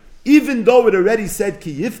yichra, even though it already said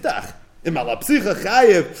ki yiftach. Im ala psicha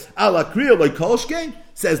chayev ala kriya loy kolshkein,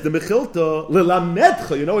 says the Mechilta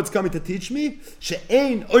lelamedcha. You know what's coming to teach me?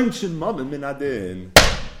 She'ein oinshin mamen min adin.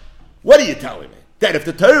 What are you telling me? That if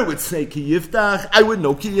the Torah would say ki yiftach, I would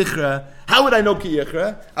know ki yichra. How would I know ki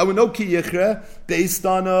yichra? I would know ki yichra based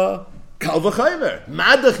on a kal v'chaymer.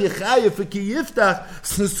 Madach yechayev for ki yiftach,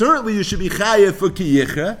 so certainly you should be chayev for ki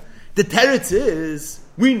yichra. The teretz is,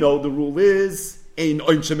 we know the rule is, ein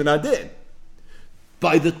oinshem min adin.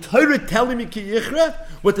 By the Torah telling me ki yichra,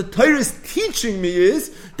 what the Torah is teaching me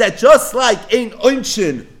is, that just like ein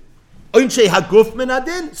oinshin, oinshe haguf min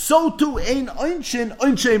adin, so too ein oinshin,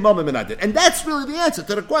 oinshe mama min adin. And that's really the answer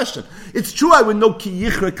to the question. It's true I would know ki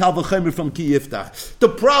yichra kal v'chaymer from ki yiftach. The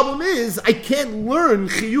problem is, I can't learn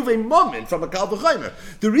chiyuvei mammon from a kal v'chaymer.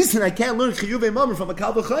 The reason I can't learn chiyuvei mammon from a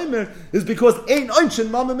kal v'chaymer is because ein oinshin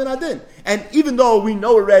mama min adin. And even though we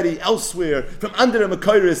know already elsewhere from under the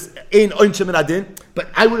Makairis ein oinshin min adin, but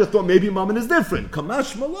I would have thought maybe mammon is different.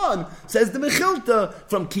 Kamash Malan says the Mechilta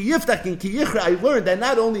from ki yiftach and ki yichra. I learned that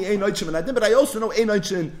not only ein oinshin min adin, but I also know ein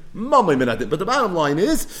oinshin mama min adin. But the bottom line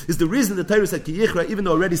is the reason the Torah said ki yichra, even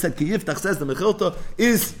though already said ki yiftach, says the Mechilta,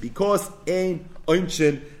 is because ein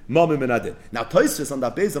oinshin mama min adin. Now Tosfos on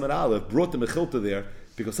that Beis Amud Aleph brought the Mechilta there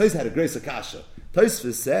because Tosfos had a grace akasha.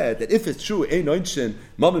 Tosfos said that if it's true ein oinshin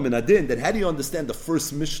mama min adin, then how do you understand the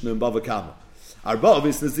first Mishnah in Bava Kama? Arba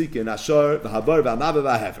vis nezikin ashar v'habar v'amav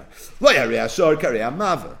v'haver. Lo yarei ashar karei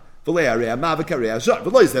amav. V'lo yarei amav karei ashar.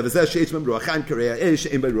 V'lo yisev zeh sheitz mem ruachayim karei eish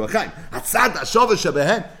im beruachayim. Hatzad ashava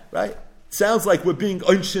shebehen. Right? Sounds like we're being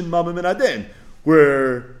oinshin mama min adin.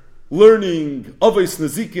 We're learning avos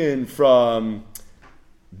nezikin from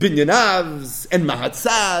binyanavs and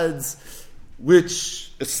mahatzads,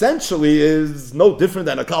 which essentially is no different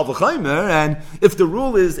than a kal v'chaymer. And if the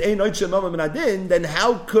rule is ein oinshin mama min adin, then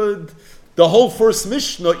how could the whole first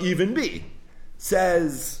Mishnah even be?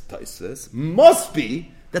 Says Tosfos, must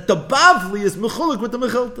be that the Bavli is mechulik with the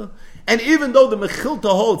Mechilta. And even though the Mechilta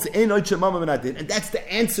holds Ein Oiche Mama Menadin, and that's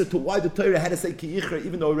the answer to why the Torah had to say Ki Yichra,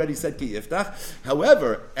 even though it already said Ki Yiftach.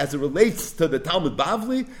 However, as it relates to the Talmud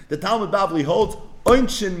Bavli, the Talmud Bavli holds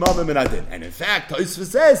Oinchin Mama Menadin. And in fact, Tosfos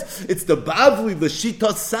says it's the Bavli L'Shita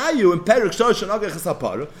Sayu in Perek Shosh and Agachas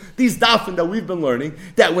HaPara. These dafin that we've been learning,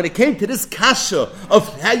 that when it came to this kasha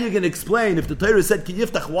of how you're going to explain if the Torah said Ki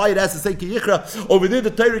Yiftach, why it has to say Ki Yichra, over there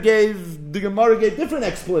the Gemara gave different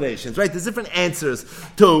explanations, right? There's different answers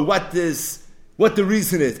to what the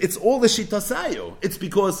reason is. It's all the Shita Sayu. It's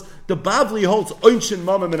because the Bavli holds Oinchin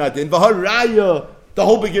Mama Menadin, V'haraya, the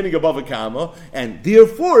whole beginning of Bava Kama, and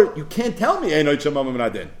therefore you can't tell me Ein Oiche Mama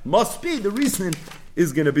Menadin. Must be, the reason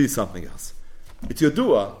is going to be something else. It's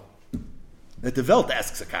Yodua that the Welt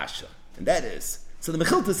asks a kasha, and that is, so the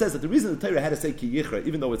Mechilta says that the reason the Torah had to say Ki Yichra,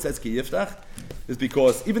 even though it says Ki Yiftach, is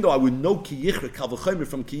because even though I would know Ki Yichra Kal V'chomer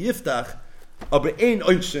from Ki Yiftach, aber Ein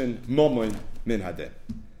Oiche Mama Menadin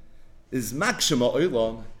is Makshema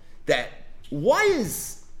Olam, that why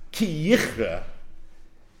is Ki Yichra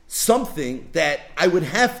something that I would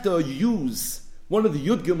have to use one of the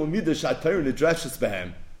Yud Gimel Midah Shatayr Nidrashis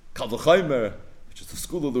Behem, Kal V'chomer, which is the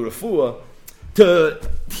school of the Refuah, to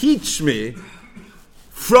teach me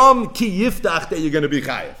from Ki Yiftach that you're going to be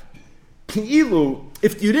Chayev. Ki'ilu,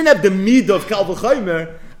 if you didn't have the Midah of Kal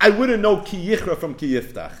V'chomer, I wouldn't know Ki Yichra from Ki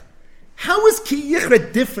Yiftach. How is Ki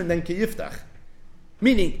Yichra different than Ki Yiftach?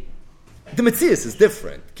 Meaning, the Metzias is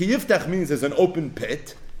different. Ki Yiftach means there's an open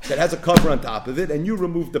pit that has a cover on top of it, and you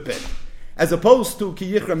remove the pit. As opposed to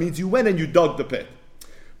Ki Yichra means you went and you dug the pit.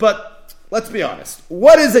 But, let's be honest,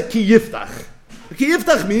 what is a Ki Yiftach? A Ki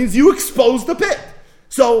Yiftach means you expose the pit.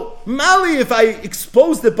 So, Mali, if I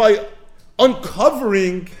exposed it by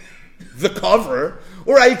uncovering the cover,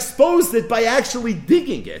 or I exposed it by actually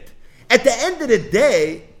digging it, at the end of the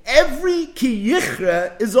day, every Ki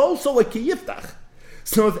Yichra is also a Ki Yiftach.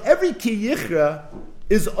 So if every Ki Yichra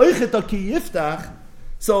is Oichet a Ki Yiftach,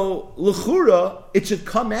 so l'chura, it should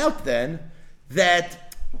come out then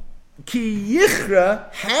that Ki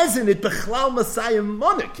Yichra has in it Bechlal Masayim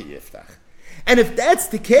Mana Ki Yiftach. And if that's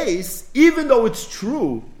the case, even though it's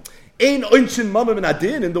true, Ein Oinchin Mama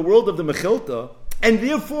Menadin in the world of the Mechilta, and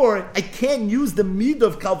therefore I can't use the Midah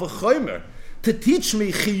of Kal V'chomer to teach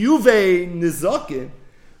me Chiyuvei Nizakin,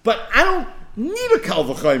 but I don't need a Kal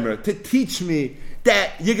V'chomer to teach me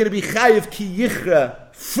that you're going to be Chayiv Ki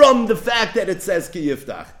Yichra from the fact that it says Ki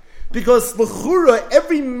Yiftach. Because l'chura,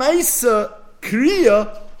 every Maisa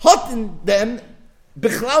Kriya hot in them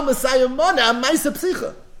Bechlal Masayim Mana, Maisa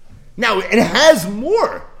Psicha. Now, it has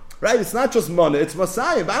more, right? It's not just Mana, it's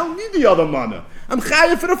Masayim. I don't need the other Mana. I'm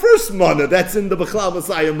Chayiv for the first Mana that's in the Bechlal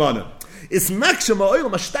Masayim Mana. It's Makshema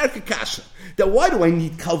Oilam, a starke Kasha. That why do I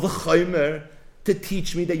need Kal V'chomer to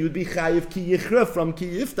teach me that you would be Chayiv Ki Yichra from Ki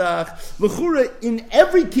Yiftach? L'chura, in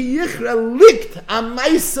every Ki Yichra licked a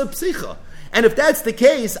Maisa Psicha. And if that's the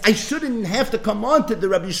case, I shouldn't have to come on to the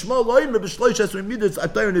Rabbi Shmuel Loim, Rabbi Shlosh Esrei Midas,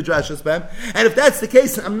 Atayr Nidrashas Bam. And if that's the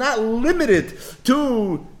case, I'm not limited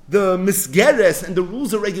to the misgeres and the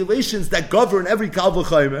rules and regulations that govern every Kal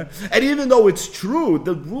V'chomer. And even though it's true,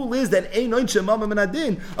 the rule is that Ein Oinchin Mama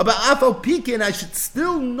Menadin, about Afal Pikin, I should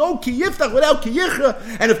still know Ki Yiftach without Ki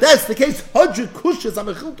Yichra. And if that's the case, 100 kushas, I'm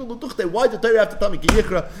a chiltu l'tuchte. Why did the Torah have to tell me Ki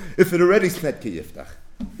Yichra if it already said Ki Yiftach?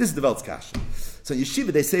 This is the Welt's Kasha. So in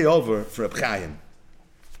Yeshiva they say over for Reb Chaim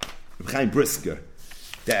Brisker,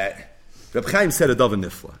 that Reb Chaim said a Dov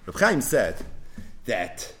Nifla. Reb Chaim said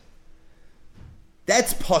that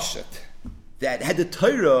that's Poshet, that had the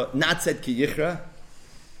Torah not said Ki Yichra,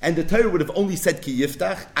 and the Torah would have only said Ki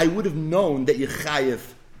Yiftach, I would have known that you're Chayev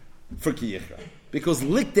for Ki Yichra. Because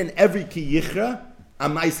licked in every Ki Yichra, a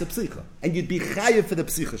Maisa Psicha. And you'd be Chayev for the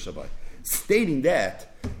Psicha Shabbai. Stating that,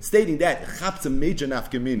 it chaps a major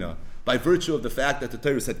nafkamina by virtue of the fact that the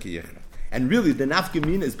Torah said Ki Yichra. And really, the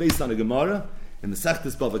nafkamina is based on a Gemara in the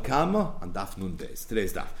Sechtes Bava Kama on Daf Nun Beis,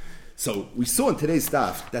 today's Daf. So we saw in today's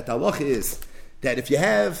Daf that the halacha is that if you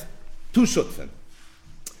have two shutfim,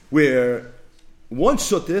 where one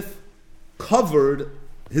shutif covered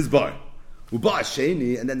his bar, uba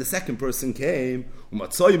sheni, and then the second person came,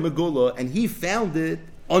 umatzoy megula, and he found it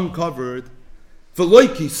uncovered,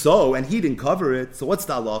 v'loiki so, and he didn't cover it. So what's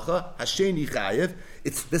the halacha? Hasheni chayev.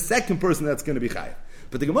 It's the second person that's going to be chayev.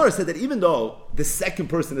 But the Gemara said that even though the second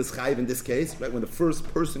person is chayev in this case, right, when the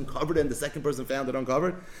first person covered it and the second person found it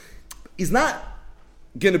uncovered, he's not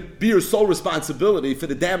going to be your sole responsibility for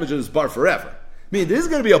the damage of his bar forever. I mean, there's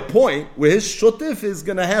going to be a point where his shutif is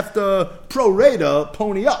going to have to prorata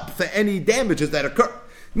pony up for any damages that occur.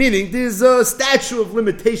 Meaning, there's a statute of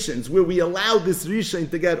limitations where we allow this Rishon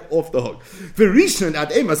to get off the hook. The Rishon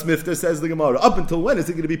at Emas Mifter says the Gemara, up until when is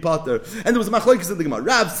it going to be Pater? And there was a machlokes in the Gemara.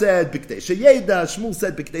 Rav said, Biktei Sheyeda, Shmuel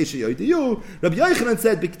said, Biktei Sheyoidiyu, Rabbi Yochanan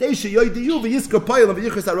said, Biktei Sheyoidiyu, V'yiskor Payel,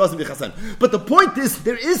 V'yichres Arazim V'chasan. But the point is,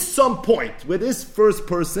 there is some point where this first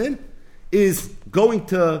person is going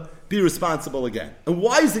to be responsible again. And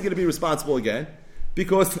why is he going to be responsible again?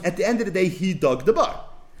 Because at the end of the day, he dug the bar.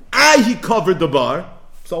 He covered the bar.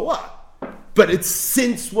 So what? But its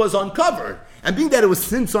since was uncovered. And being that it was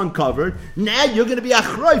since uncovered, now you're going to be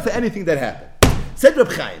achroi for anything that happened. Said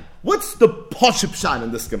Reb Chaim, what's the Pashup Shan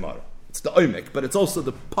in this Gemara? It's the Omek, but it's also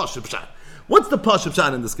the Pashup Shan. What's the Pashup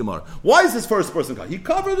Shan in this Gemara? Why is this first person covered? He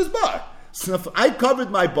covered his bar. So if I covered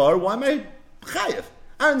my bar, why am I chayiv?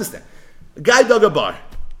 I understand. A guy dug a bar.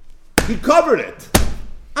 He covered it.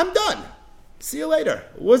 I'm done. See you later.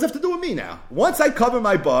 What does it have to do with me now? Once I cover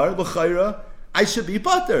my bar, l'chayra, I should be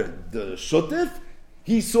pater. The shutif,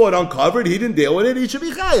 he saw it uncovered, he didn't deal with it, he should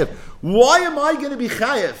be chayev. Why am I going to be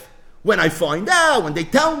chayev? When I find out, when they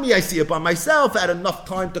tell me, I see it by myself, I had enough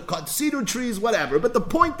time to cut cedar trees, whatever. But the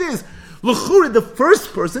point is, l'chura, the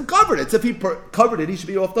first person covered it. So if he covered it, he should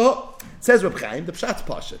be off the hook. Says Reb Chaim, the pshat's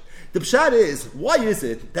pashat. The pshat is, why is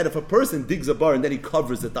it that if a person digs a bar and then he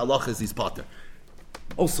covers it, the halach is he's pater?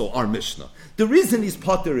 Also, our Mishnah. The reason he's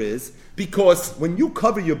pater is because when you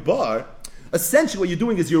cover your bar, essentially what you're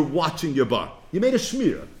doing is you're watching your bar. You made a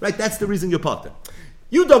shmira, right? That's the reason you're pater.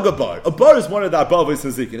 You dug a bar. A bar is one of the abavos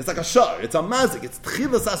hazikin. It's like a shar. It's a mazik. It's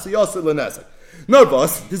tchilas asiyasa lenezik.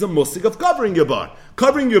 Nervous, there's a musik of covering your bar.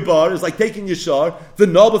 Covering your bar is like taking your shar, the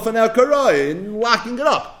knob of an karai, and locking it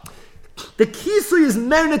up. The kisui is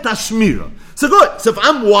mernet hashmira. So good. So if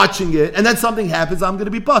I'm watching it and then something happens, I'm going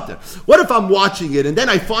to be pater. What if I'm watching it and then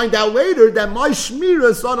I find out later that my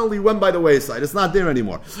shmira suddenly went by the wayside? It's not there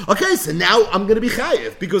anymore. Okay, so now I'm going to be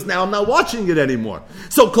chayiv because now I'm not watching it anymore.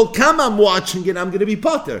 So kol kama I'm watching it, I'm going to be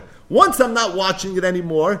pater. Once I'm not watching it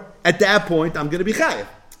anymore, at that point I'm going to be chayiv.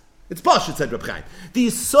 It's Pashat, said Reb Chaim.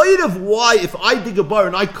 The side of why if I dig a bar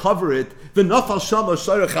and I cover it, the nafal shama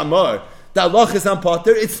shara chamar, the halach is on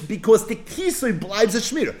pater, it's because the kisui blives a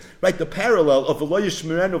shmira. Right, the parallel of v'lo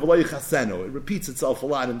yishmirenu, v'lo yichasenu. It repeats itself a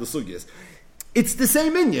lot in the sugyas. It's the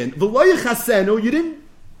same inyan. V'lo yichasenu, you didn't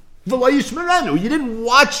v'lo yishmirenu, you didn't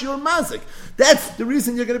watch your mazik. That's the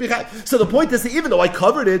reason you're going to be chayiv. So the point is that even though I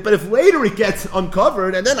covered it, but if later it gets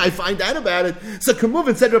uncovered and then I find out about it, so Kamuv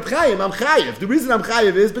and said Reb Chaim, I'm chayiv. The reason I'm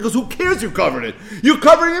chayiv is because who cares you covered it? You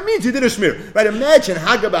covering it means you did a shmir. Right, imagine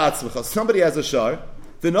hagabatzmicha, somebody has a shar,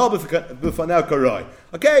 the knob b'fanei karai.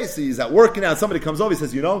 Okay, so he's at work now. Somebody comes over. He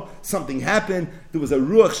says, something happened. There was a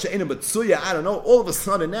ruach she'ena b'tzuya. I don't know. All of a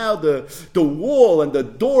sudden now the wall and the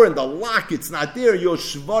door and the lock, it's not there. Your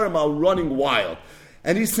shvarim are running wild.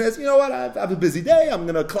 And he says, you know what? I have a busy day. I'm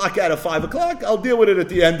going to clock out at 5 o'clock. I'll deal with it at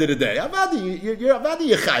the end of the day.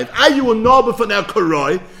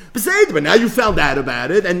 But now you found out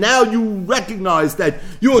about it, and now you recognize that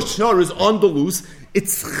your shar is on the loose.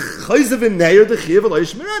 It's chayzev in neir the chiv alay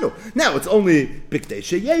shmiranu. Now it's only biktei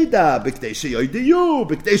sheyeda, biktei sheyoidiyu,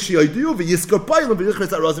 v'yiskor paylim,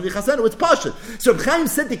 v'yichres arazim v'chasenu. It's pasha. So Reb Chaim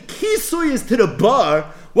said the kisui is to the bar,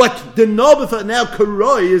 what the knob now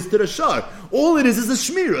karoi is to the shar. All it is a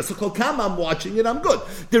shmira. So kol kama I'm watching it, I'm good.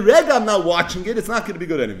 The reg I'm not watching it, it's not going to be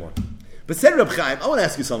good anymore. But said Reb Chaim, I want to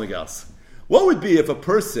ask you something else. What would be if a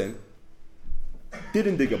person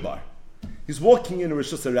didn't dig a bar? He's walking in a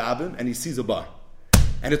Rosh Hashanah and he sees a bar.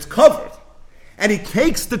 And it's covered. And he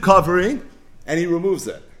takes the covering and he removes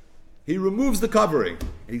it. He removes the covering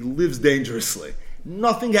and he lives dangerously.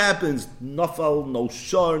 Nothing happens. Nafal, no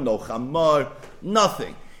shar, no chamar,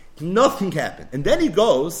 nothing. Nothing happened. And then he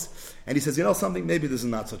goes and he says, something, maybe this is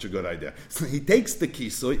not such a good idea. So he takes the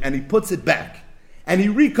kisui and he puts it back. And he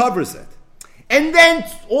recovers it. And then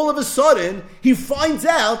all of a sudden he finds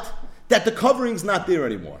out that the covering's not there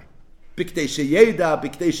anymore. Biktei sheyeda,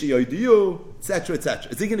 biktei sheyoidiyu, etc.,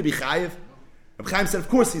 etc. Is he going to be chayiv? Reb Chaim said, of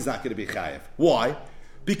course he's not going to be chayiv. Why?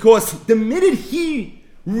 Because the minute he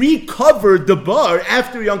recovered the bar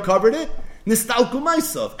after he uncovered it, nistalku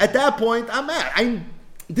myself. At that point, I'm at. I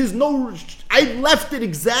left it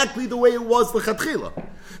exactly the way it was l'chatchila.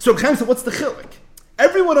 So Reb Chaim said, what's the chilik?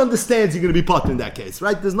 Everyone understands you're going to be pater in that case,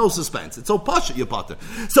 right? There's no suspense. It's so pasha, you're pater.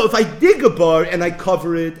 So if I dig a bar and I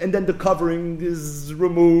cover it, and then the covering is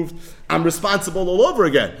removed, I'm responsible all over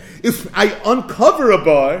again. If I uncover a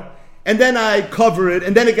bar, and then I cover it,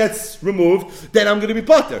 and then it gets removed, then I'm going to be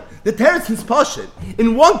pater. The teretz is pasha.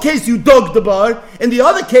 In one case you dug the bar, in the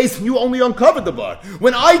other case you only uncovered the bar.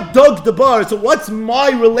 When I dug the bar, so what's my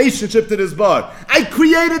relationship to this bar? I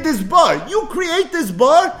created this bar. You create this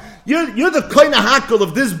bar, You're the koine hakel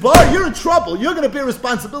of this bar. You're in trouble. You're going to bear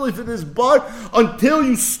responsibility for this bar until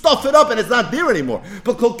you stuff it up and it's not there anymore.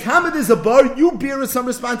 But kol kamid is a bar, you bear some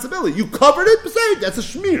responsibility. You covered it, say that's a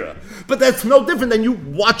shmira. But that's no different than you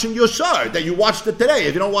watching your shar, that you watched it today.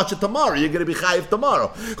 If you don't watch it tomorrow, you're going to be chayiv tomorrow.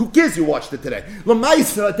 Who cares you watched it today?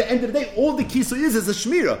 L'maisa, at the end of the day, all the kisu is a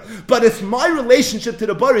shmira. But if my relationship to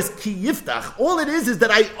the bar is ki yiftach, all it is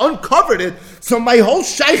that I uncovered it, so my whole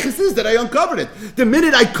shaykhis is that I uncovered it. The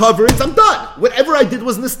minute I cover it, I'm done. Whatever I did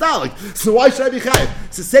was nostalgic. So why should I be chayiv?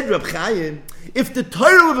 So said Reb Chaim, if the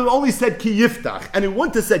Torah would have only said ki yiftach, and it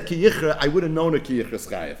wouldn't have said ki yichra, I would have known a ki yichra is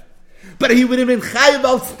chayiv. But he would have been chayiv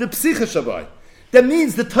al the psicha shabai. That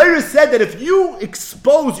means the Torah said that if you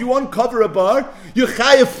expose, you uncover a bar, you're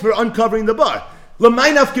chayiv for uncovering the bar.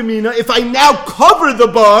 L'maynaf gemina, if I now cover the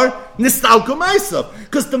bar, nistalko myself.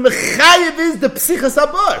 Because the mechayiv is the psichas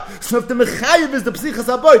habar. So if the mechayiv is the psichas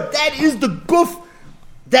habar, that is the guf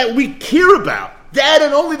that we care about. That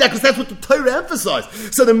and only that, because that's what the Torah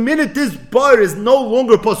emphasized. So the minute this bar is no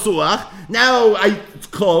longer posuach, now it's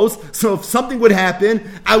closed, so if something would happen,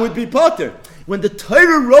 I would be potter. When the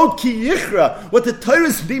Torah wrote Ki Yichra, what the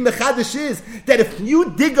Torah's being mechadish is that if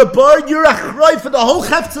you dig a bar, you're achroi for the whole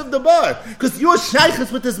hefts of the bar. Because your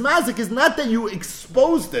shaykhis with this mazik is not that you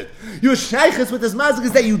exposed it. Your shaykhis with this mazik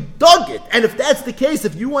is that you dug it. And if that's the case,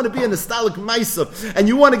 if you want to be a nostalgic maisa and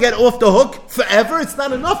you want to get off the hook forever, it's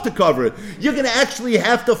not enough to cover it. You're going to actually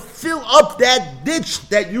have to fill up that ditch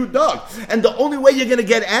that you dug. And the only way you're going to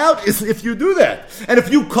get out is if you do that. And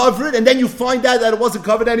if you cover it and then you find out that it wasn't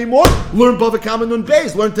covered anymore, learn Bava Kama nun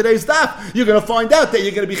beis, learn today's daf. You're going to find out that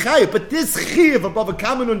you're going to be chayiv. But this chayiv of Bava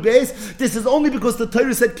Kama nun beis, this is only because the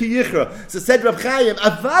Torah said ki yichra. So said Reb Chaim,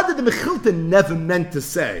 Avada the Mechilta never meant to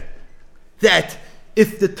say that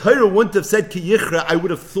if the Torah wouldn't have said ki yichra, I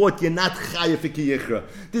would have thought you're not chayiv for ki yichra.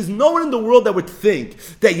 There's no one in the world that would think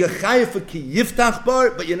that you're chayiv for ki yiftach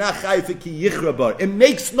bar, but you're not chayiv for ki yichra bar. It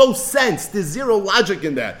makes no sense. There's zero logic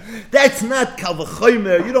in that. That's not kal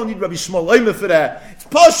v'chomer. You don't need Rabbi Shmuel Omer for that. It's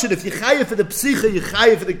pashut. If you're chayiv for the psicha, you're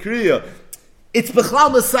chayiv for the kriya. It's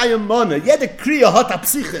b'chlal Messiah mana. Yeah, the kriya hat a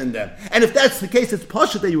psicha in them. And if that's the case, it's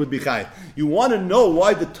pashut that you would be chayiv. You want to know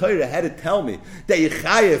why the Torah had to tell me that you're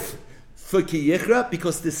chayiv for ki yichra,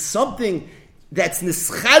 because there's something that's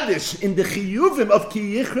nischadish in the chiyuvim of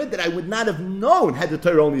ki yichra that I would not have known had the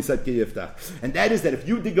Torah only said ki yiftach. And that is that if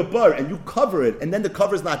you dig a bar and you cover it, and then the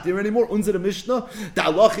cover is not there anymore, unzer the Mishnah, the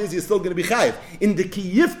halach is you're still going to be chayiv. In the ki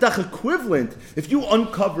yiftach equivalent, if you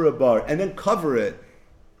uncover a bar and then cover it,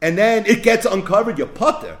 and then it gets uncovered, you're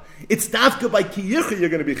potter. It's dafka by ki yichra you're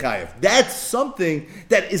going to be chayiv. That's something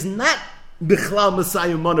that is not Bichlal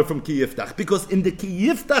Messiah Mana from Ki Yiftach. Because in the Ki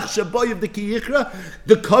Yiftach Shaboy of the Ki Yichra,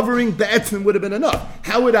 the covering Ba'etzim would have been enough.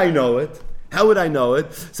 How would I know it? How would I know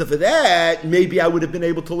it? So for that, maybe I would have been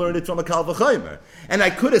able to learn it from a Kal V'chomer. And I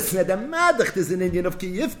could have said that Madach is an Indian of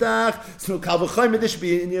Ki Yiftach, so Kal V'chomer there should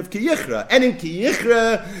be an Indian of Ki Yichra. And in Ki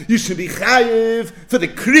Yichra, you should be Chayiv for the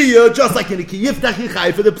Kriya, just like in the Ki Yiftach, you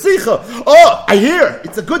Chayiv for the Psicha. Oh, I hear,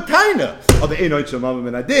 it's a good taina.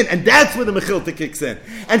 And that's where the Mechilta kicks in.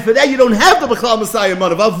 And for that, you don't have the B'chlal Messiah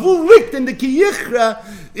Manav. Avulikt in the Ki Yichra,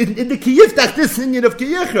 in the Ki Yiftach, this Indian of Ki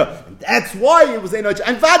Yichra. And that's why it was Einoich.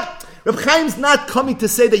 And that, Reb Chaim's not coming to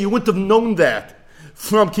say that you wouldn't have known that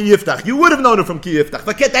from Ki Yiftach. You would have known it from Ki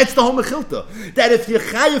Yiftach. That's the whole Mechilta. That if you're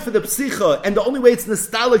chayiv for the psicha, and the only way it's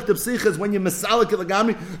nostalgic the psicha is when you're mesalik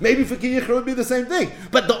el-gamri, maybe for Ki Yichra it would be the same thing.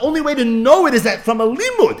 But the only way to know it is that from a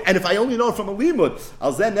limud. And if I only know it from a limud,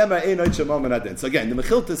 al zen nema ein oich shemam menadin. So again, the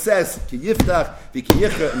Mechilta says, Ki Yiftach, vi Ki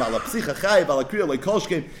Yichra, mal psicha chayiv, al kriya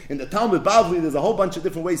leikoshkin. In the Talmud Bavli, there's a whole bunch of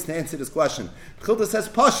different ways to answer this question. Mechilta says,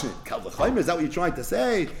 Pashnit, Kal V'chomer, is that what you're trying to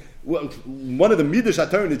say? Well, one of the midrash I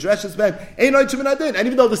turn the dresses been ein oichem adin, and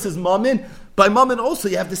even though this is mammon, by mammon also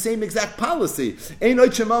you have the same exact policy. Ein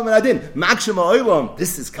oichem mammon adin, makshem ha'olam.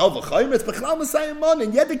 This is kal v'chomer. It's b'chlal Messiah man,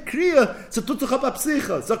 and yet the kriya so tutzuch up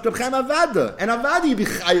psicha. So Reb Chaim avada, and avada you be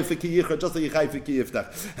chayiv for ki yichra, just like you chayiv for ki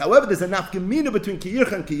yiftach. However, there's a nafkamina between ki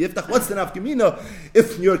yichra and ki yiftach. What's the nafkamina?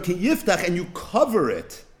 If you're ki yiftach and you cover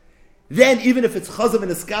it, then even if it's chazav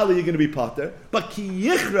and a skala, you're going to be potter. But ki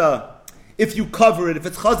yichra, if you cover it, if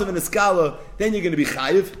it's chazav and a skala, then you're going to be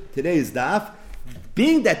chayiv. Today is daf.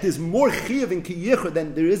 Being that there's more chayiv in ki yichra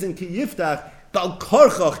than there is in ki yiftach, bal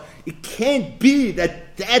karchach, it can't be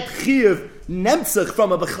that chayiv nemtzach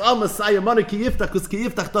from a b'chlal Messiah mana ki yiftach, because ki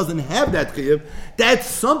yiftach doesn't have that chayiv. That's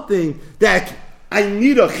something that I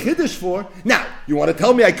need a chiddush for. Now, you want to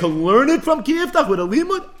tell me I can learn it from ki yiftach with a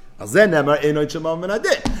limud? And me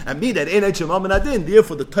that Einot Shemam and Adin,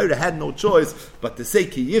 therefore the Torah had no choice but to say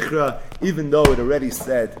Ki Yichra, even though it already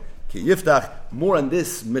said Ki Yiftach. More on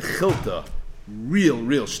this Mechilta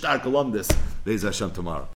real stark alumnus, Be'ez Hashem tomorrow.